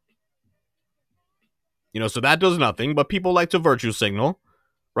 So that does nothing, but people like to virtue signal,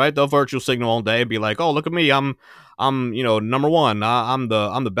 right? They'll virtue signal all day and be like, "Oh, look at me, I'm number one. I'm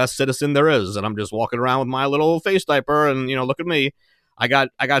the best citizen there is, and I'm just walking around with my little face diaper, and look at me. I got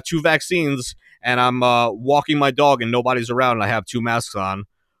 2 vaccines, and I'm walking my dog, and nobody's around, and I have 2 masks on.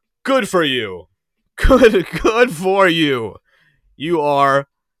 Good for you. Good for you. You are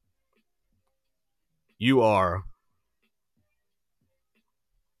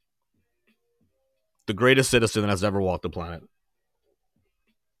the greatest citizen that has ever walked the planet."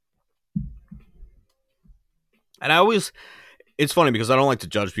 And it's funny because I don't like to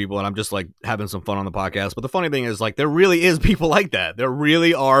judge people and I'm just like having some fun on the podcast. But the funny thing is, like, there really is people like that. There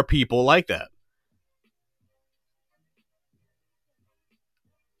really are people like that.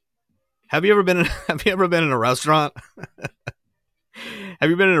 Have you ever been in a restaurant? Have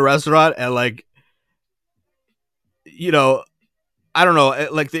you been in a restaurant and like, I don't know,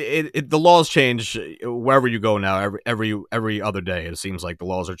 like the laws change wherever you go now. Every other day, it seems like the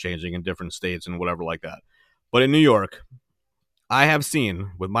laws are changing in different states and whatever like that. But in New York, I have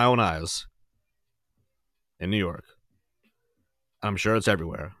seen with my own eyes, in New York, I'm sure it's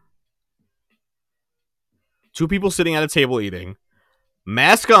everywhere, 2 people sitting at a table eating,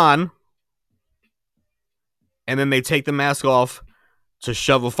 mask on, and then they take the mask off to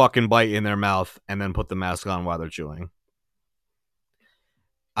shove a fucking bite in their mouth and then put the mask on while they're chewing.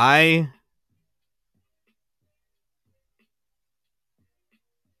 I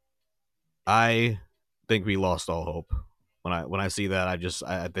think we lost all hope. When I see that, I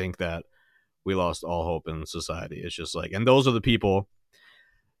think that we lost all hope in society. It's just like, and those are the people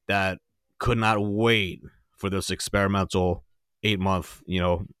that could not wait for this experimental 8-month,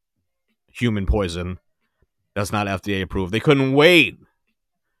 human poison that's not FDA approved. They couldn't wait.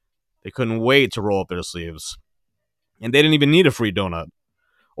 They couldn't wait to roll up their sleeves. And they didn't even need a free donut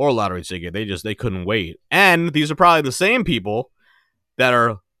or a lottery ticket. They couldn't wait. And these are probably the same people that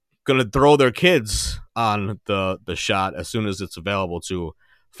are going to throw their kids on the shot as soon as it's available to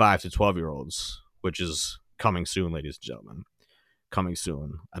 5 to 12-year-olds, which is coming soon, ladies and gentlemen. Coming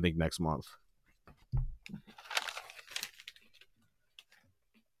soon. I think next month.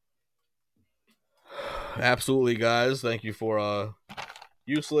 Absolutely, guys. Thank you for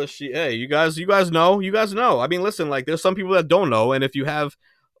Useless. Hey, you guys know. I mean, listen, like, there's some people that don't know, and if you have,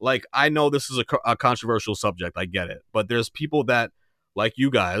 like, I know this is a controversial subject. I get it, but there's people that, like you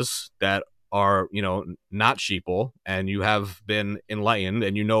guys, that are, not sheeple, and you have been enlightened,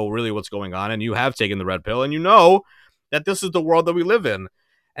 and you know really what's going on, and you have taken the red pill, and you know that this is the world that we live in,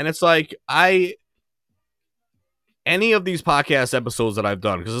 and it's like any of these podcast episodes that I've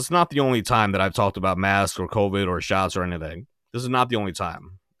done, because it's not the only time that I've talked about masks or COVID or shots or anything. This is not the only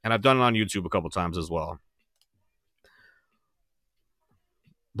time. And I've done it on YouTube a couple times as well.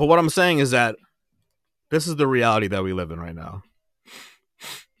 But what I'm saying is that this is the reality that we live in right now.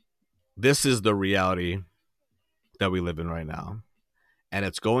 This is the reality that we live in right now. And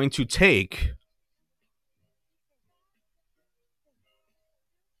it's going to take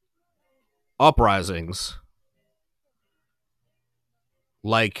uprisings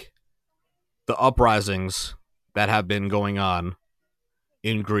like the uprisings that have been going on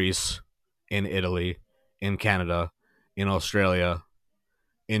in Greece, in Italy, in Canada, in Australia,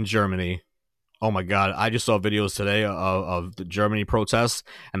 in Germany. Oh my God, I just saw videos today of the Germany protests,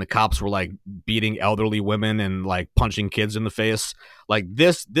 and the cops were like beating elderly women and like punching kids in the face. Like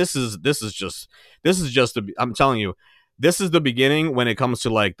this is just I'm telling you, this is the beginning when it comes to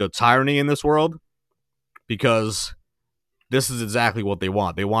like the tyranny in this world, because this is exactly what they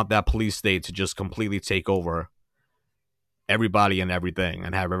want. They want that police state to just completely take over everybody and everything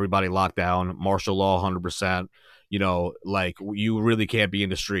and have everybody locked down, martial law 100%. Like, you really can't be in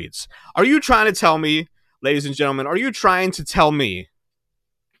the streets. Are you trying to tell me, ladies and gentlemen, I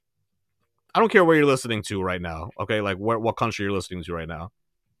don't care where you're listening to right now, okay? Like, what country you're listening to right now.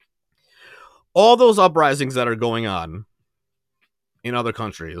 All those uprisings that are going on in other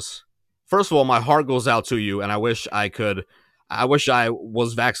countries, first of all, my heart goes out to you, and I wish I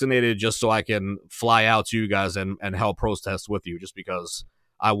was vaccinated just so I can fly out to you guys and help protest with you, just because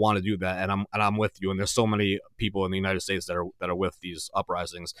I want to do that, and I'm with you. And there's so many people in the United States that are with these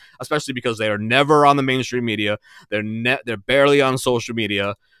uprisings, especially because they are never on the mainstream media. They're barely on social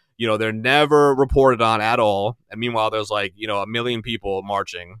media. They're never reported on at all. And meanwhile, there's like, 1 million people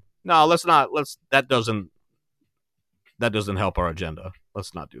marching. No, that doesn't help our agenda.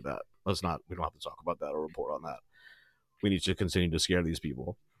 Let's not do that. We don't have to talk about that or report on that. We need to continue to scare these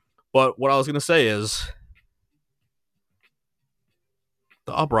people. But what I was going to say is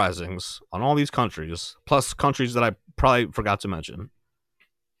the uprisings on all these countries, plus countries that I probably forgot to mention,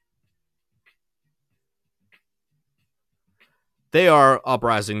 they are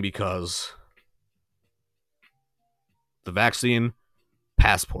uprising because the vaccine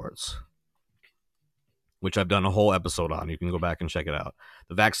passports, which I've done a whole episode on. You can go back and check it out.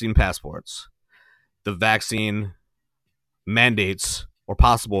 The vaccine passports, the vaccine mandates or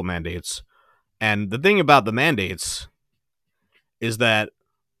possible mandates. And the thing about the mandates is that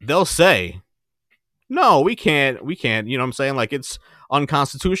they'll say, no, we can't, you know what I'm saying? Like, it's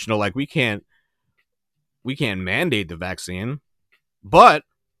unconstitutional. Like, we can't mandate the vaccine. But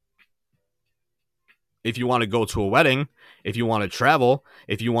if you want to go to a wedding, if you want to travel,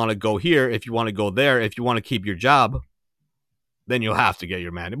 if you want to go here, if you want to go there, if you want to keep your job, then you'll have to get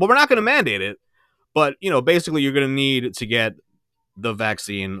your mandate. But we're not going to mandate it. But, basically you're going to need to get the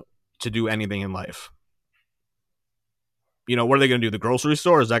vaccine to do anything in life. What are they going to do? The grocery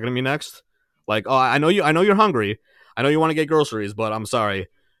store? Is that going to be next? Like, oh, I know you're hungry. I know you want to get groceries, but I'm sorry.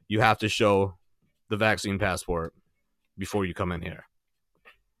 You have to show the vaccine passport before you come in here.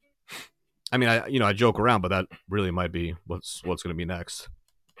 I mean, I joke around, but that really might be what's going to be next.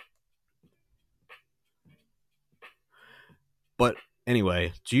 But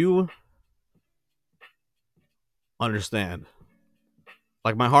anyway, do you understand?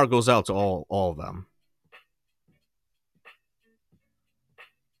 Like, my heart goes out to all of them.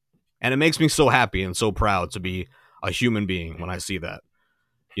 And it makes me so happy and so proud to be a human being when I see that.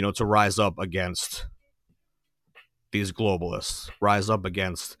 To rise up against these globalists, rise up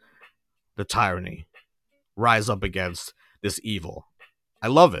against the tyranny, rise up against this evil. I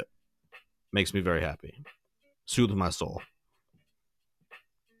love it. Makes me very happy. Soothes my soul.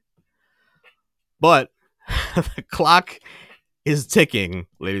 But the clock is ticking,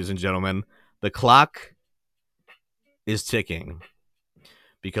 ladies and gentlemen. The clock is ticking.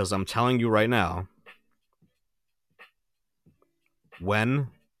 Because I'm telling you right now, when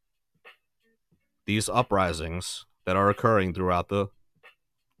these uprisings that are occurring throughout the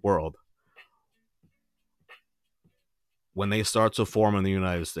world, when they start to form in the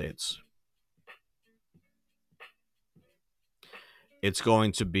United States, it's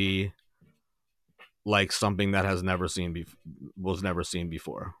going to be like something that was never seen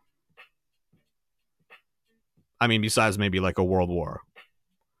before. I mean, besides maybe like a world war,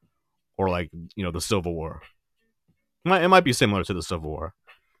 or like, you know, the Civil War. It might be similar to the Civil War.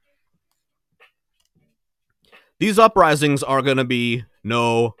 These uprisings are going to be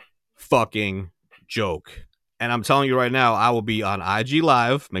no fucking joke. And I'm telling you right now, I will be on IG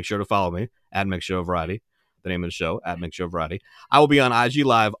Live. Make sure to follow me at Mix Show Variety. The name of the show, at Mix Show Variety. I will be on IG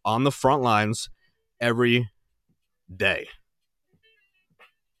Live on the front lines every day.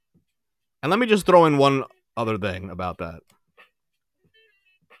 And let me just throw in one other thing about that.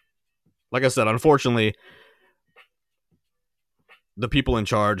 Like I said, unfortunately, the people in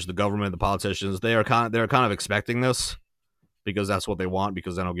charge, the government, the politicians, they're kind of expecting this because that's what they want,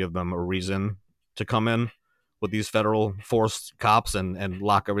 because then it'll give them a reason to come in with these federal force cops and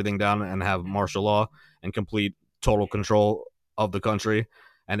lock everything down and have martial law and complete total control of the country,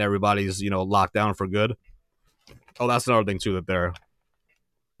 and everybody's, you know, locked down for good. Oh, that's another thing too, that they're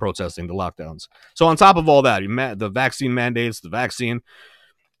protesting the lockdowns. So on top of all that, the vaccine mandates, the vaccine,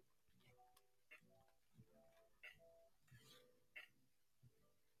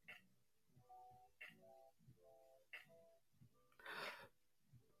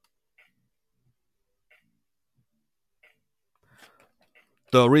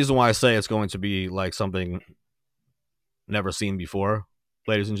 the reason why I say it's going to be like something never seen before,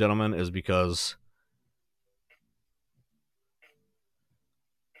 ladies and gentlemen, is because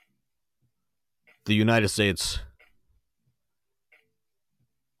the United States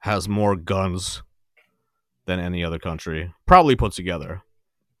has more guns than any other country, probably put together.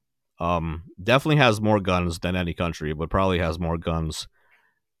 Definitely has more guns than any country, but probably has more guns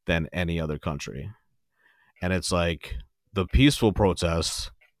than any other country. And it's like the peaceful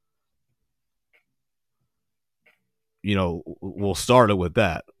protests, you know, we'll start it with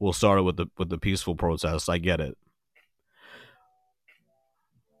that. We'll start it with the peaceful protests. I get it.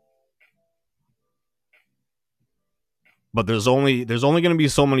 But there's only going to be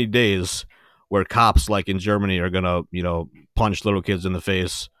so many days where cops, like in Germany, are going to, you know, punch little kids in the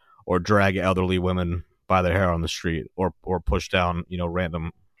face or drag elderly women by their hair on the street or push down, you know,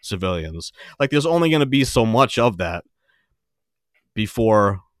 random civilians. Like, there's only going to be so much of that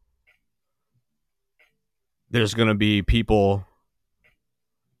before there's going to be people,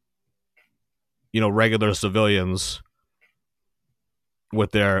 you know, regular civilians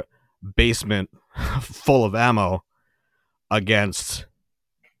with their basement full of ammo against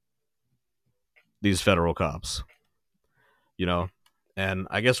these federal cops, you know. And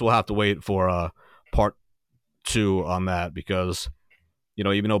I guess we'll have to wait for part 2 on that, because, you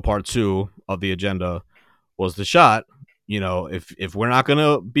know, even though part 2 of the agenda was the shot, you know, if we're not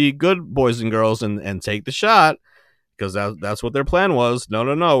gonna be good boys and girls and take the shot, because that's what their plan was. No,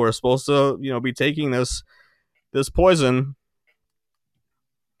 we're supposed to, you know, be taking this poison.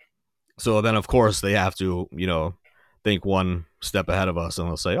 So then, of course, they have to, you know, think one step ahead of us, and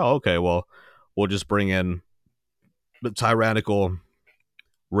they'll say, oh, okay, well, we'll just bring in the tyrannical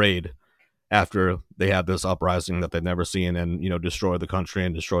raid after they have this uprising that they've never seen, and, you know, destroy the country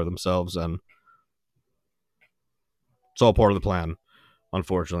and destroy themselves. And it's all part of the plan.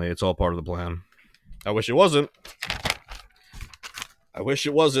 Unfortunately, it's all part of the plan. I wish it wasn't. But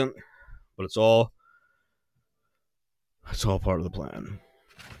it's all part of the plan.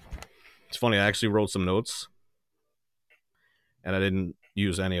 It's funny, I actually wrote some notes and I didn't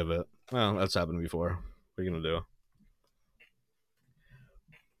use any of it. Well, that's happened before. What are you gonna do?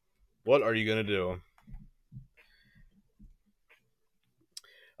 What are you gonna do?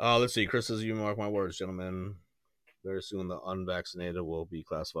 Let's see. Chris says, you mark my words, gentlemen. Very soon the unvaccinated will be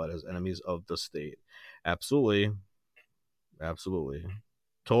classified as enemies of the state. Absolutely.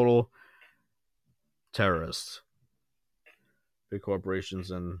 Total terrorists. Big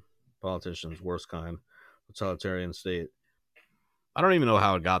corporations and politicians, worst kind. Totalitarian state. I don't even know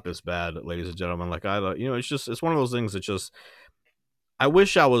how it got this bad, ladies and gentlemen. Like, you know, it's one of those things that just, I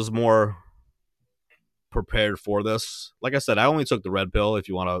wish I was more prepared for this. Like I said, I only took the red pill, if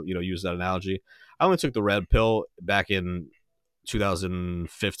you want to, you know, use that analogy. I only took the red pill back in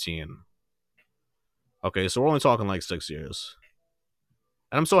 2015. Okay, so we're only talking like 6 years.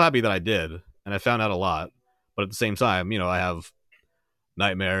 And I'm so happy that I did, and I found out a lot. But at the same time, you know, I have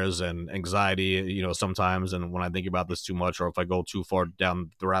nightmares and anxiety, you know, sometimes, and when I think about this too much, or if I go too far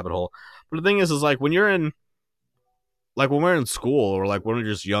down the rabbit hole. But the thing is like, when you're in, like, when we're in school, or like when we're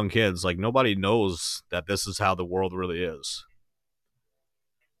just young kids, like, nobody knows that this is how the world really is.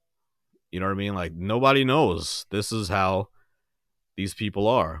 You know what I mean? Like, nobody knows this is how these people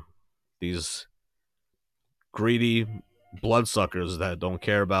are. These greedy bloodsuckers that don't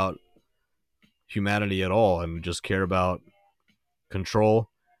care about humanity at all and just care about control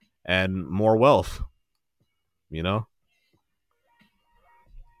and more wealth, you know?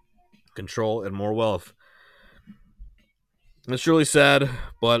 control, and more wealth. It's really sad,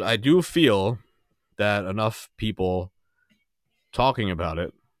 but I do feel that enough people talking about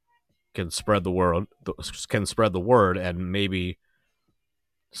it can spread the word, and maybe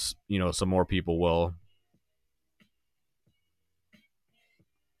some more people will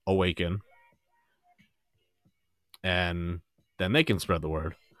awaken, and then they can spread the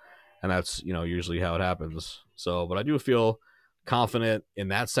word, and that's usually how it happens. So, but I do feel confident in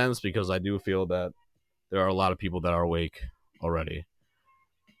that sense because I do feel that there are a lot of people that are awake already.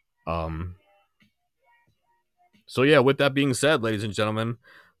 So yeah, with that being said, ladies and gentlemen,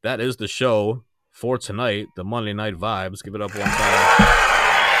 that is the show for tonight, the Monday Night Vibes. Give it up one time.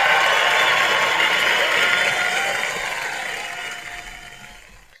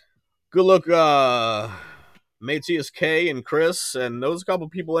 Good look, Matthias K and Chris, and those couple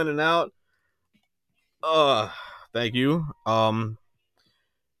people in and out. Thank you.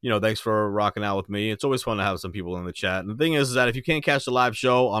 Thanks for rocking out with me. It's always fun to have some people in the chat. And the thing is that if you can't catch the live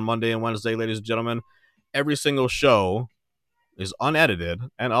show on Monday and Wednesday, ladies and gentlemen, every single show is unedited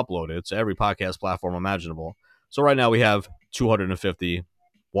and uploaded to every podcast platform imaginable. So right now we have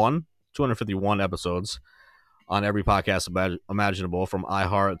 251 episodes on every podcast imaginable, from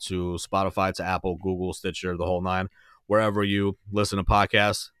iHeart to Spotify to Apple, Google, Stitcher, the whole nine. Wherever you listen to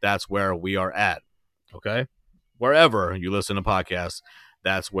podcasts, that's where we are at. Okay? Wherever you listen to podcasts,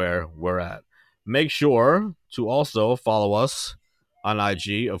 that's where we're at. Make sure to also follow us on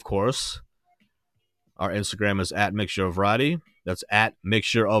IG, of course. Our Instagram is at Mixture of Variety. That's at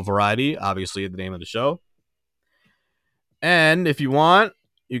Mixture of Variety, obviously the name of the show. And if you want,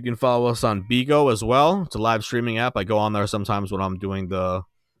 you can follow us on Bigo as well. It's a live streaming app. I go on there sometimes when I'm doing the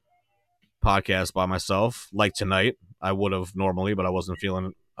podcast by myself, like tonight. I would have normally, but I wasn't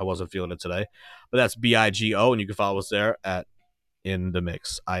feeling it today. But that's BIGO, and you can follow us there at In The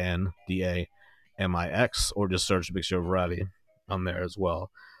Mix, INDAMIX, or just search Mixture of Variety on there as well.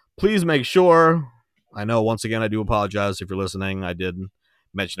 Please make sure. I know, once again, I do apologize if you're listening. I did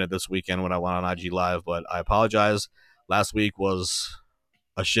mention it this weekend when I went on IG Live, but I apologize. Last week was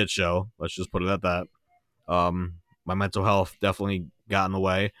a shit show. Let's just put it at that. My mental health definitely got in the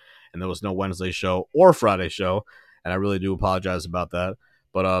way, and there was no Wednesday show or Friday show, and I really do apologize about that.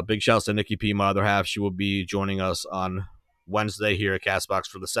 But big shouts to Nikki P, my other half. She will be joining us on Wednesday here at Castbox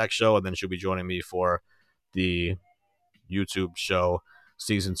for the Sex Show, and then she'll be joining me for the YouTube show,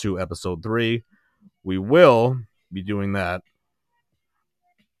 Season 2, Episode 3. We will be doing that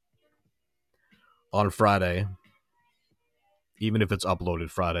on Friday. Even if it's uploaded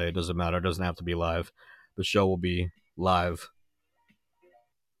Friday, it doesn't matter. It doesn't have to be live. The show will be live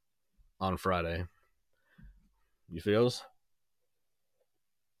on Friday. You feels?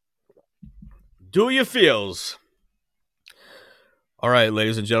 Do you feels? All right,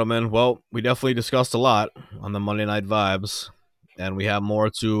 ladies and gentlemen. Well, we definitely discussed a lot on the Monday Night Vibes, and we have more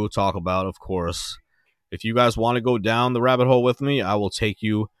to talk about, of course. If you guys want to go down the rabbit hole with me, I will take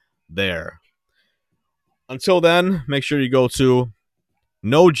you there. Until then, make sure you go to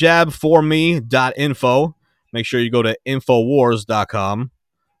nojabforme.info. Make sure you go to infowars.com.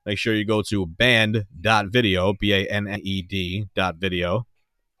 Make sure you go to band.video, BANNED.video,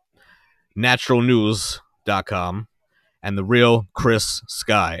 naturalnews.com, and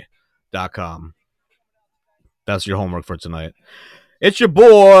therealchrissky.com. That's your homework for tonight. It's your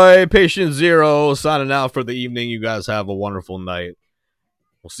boy, Patient Zero, signing out for the evening. You guys have a wonderful night.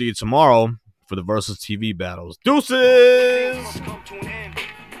 We'll see you tomorrow for the Versus TV battles. Deuces!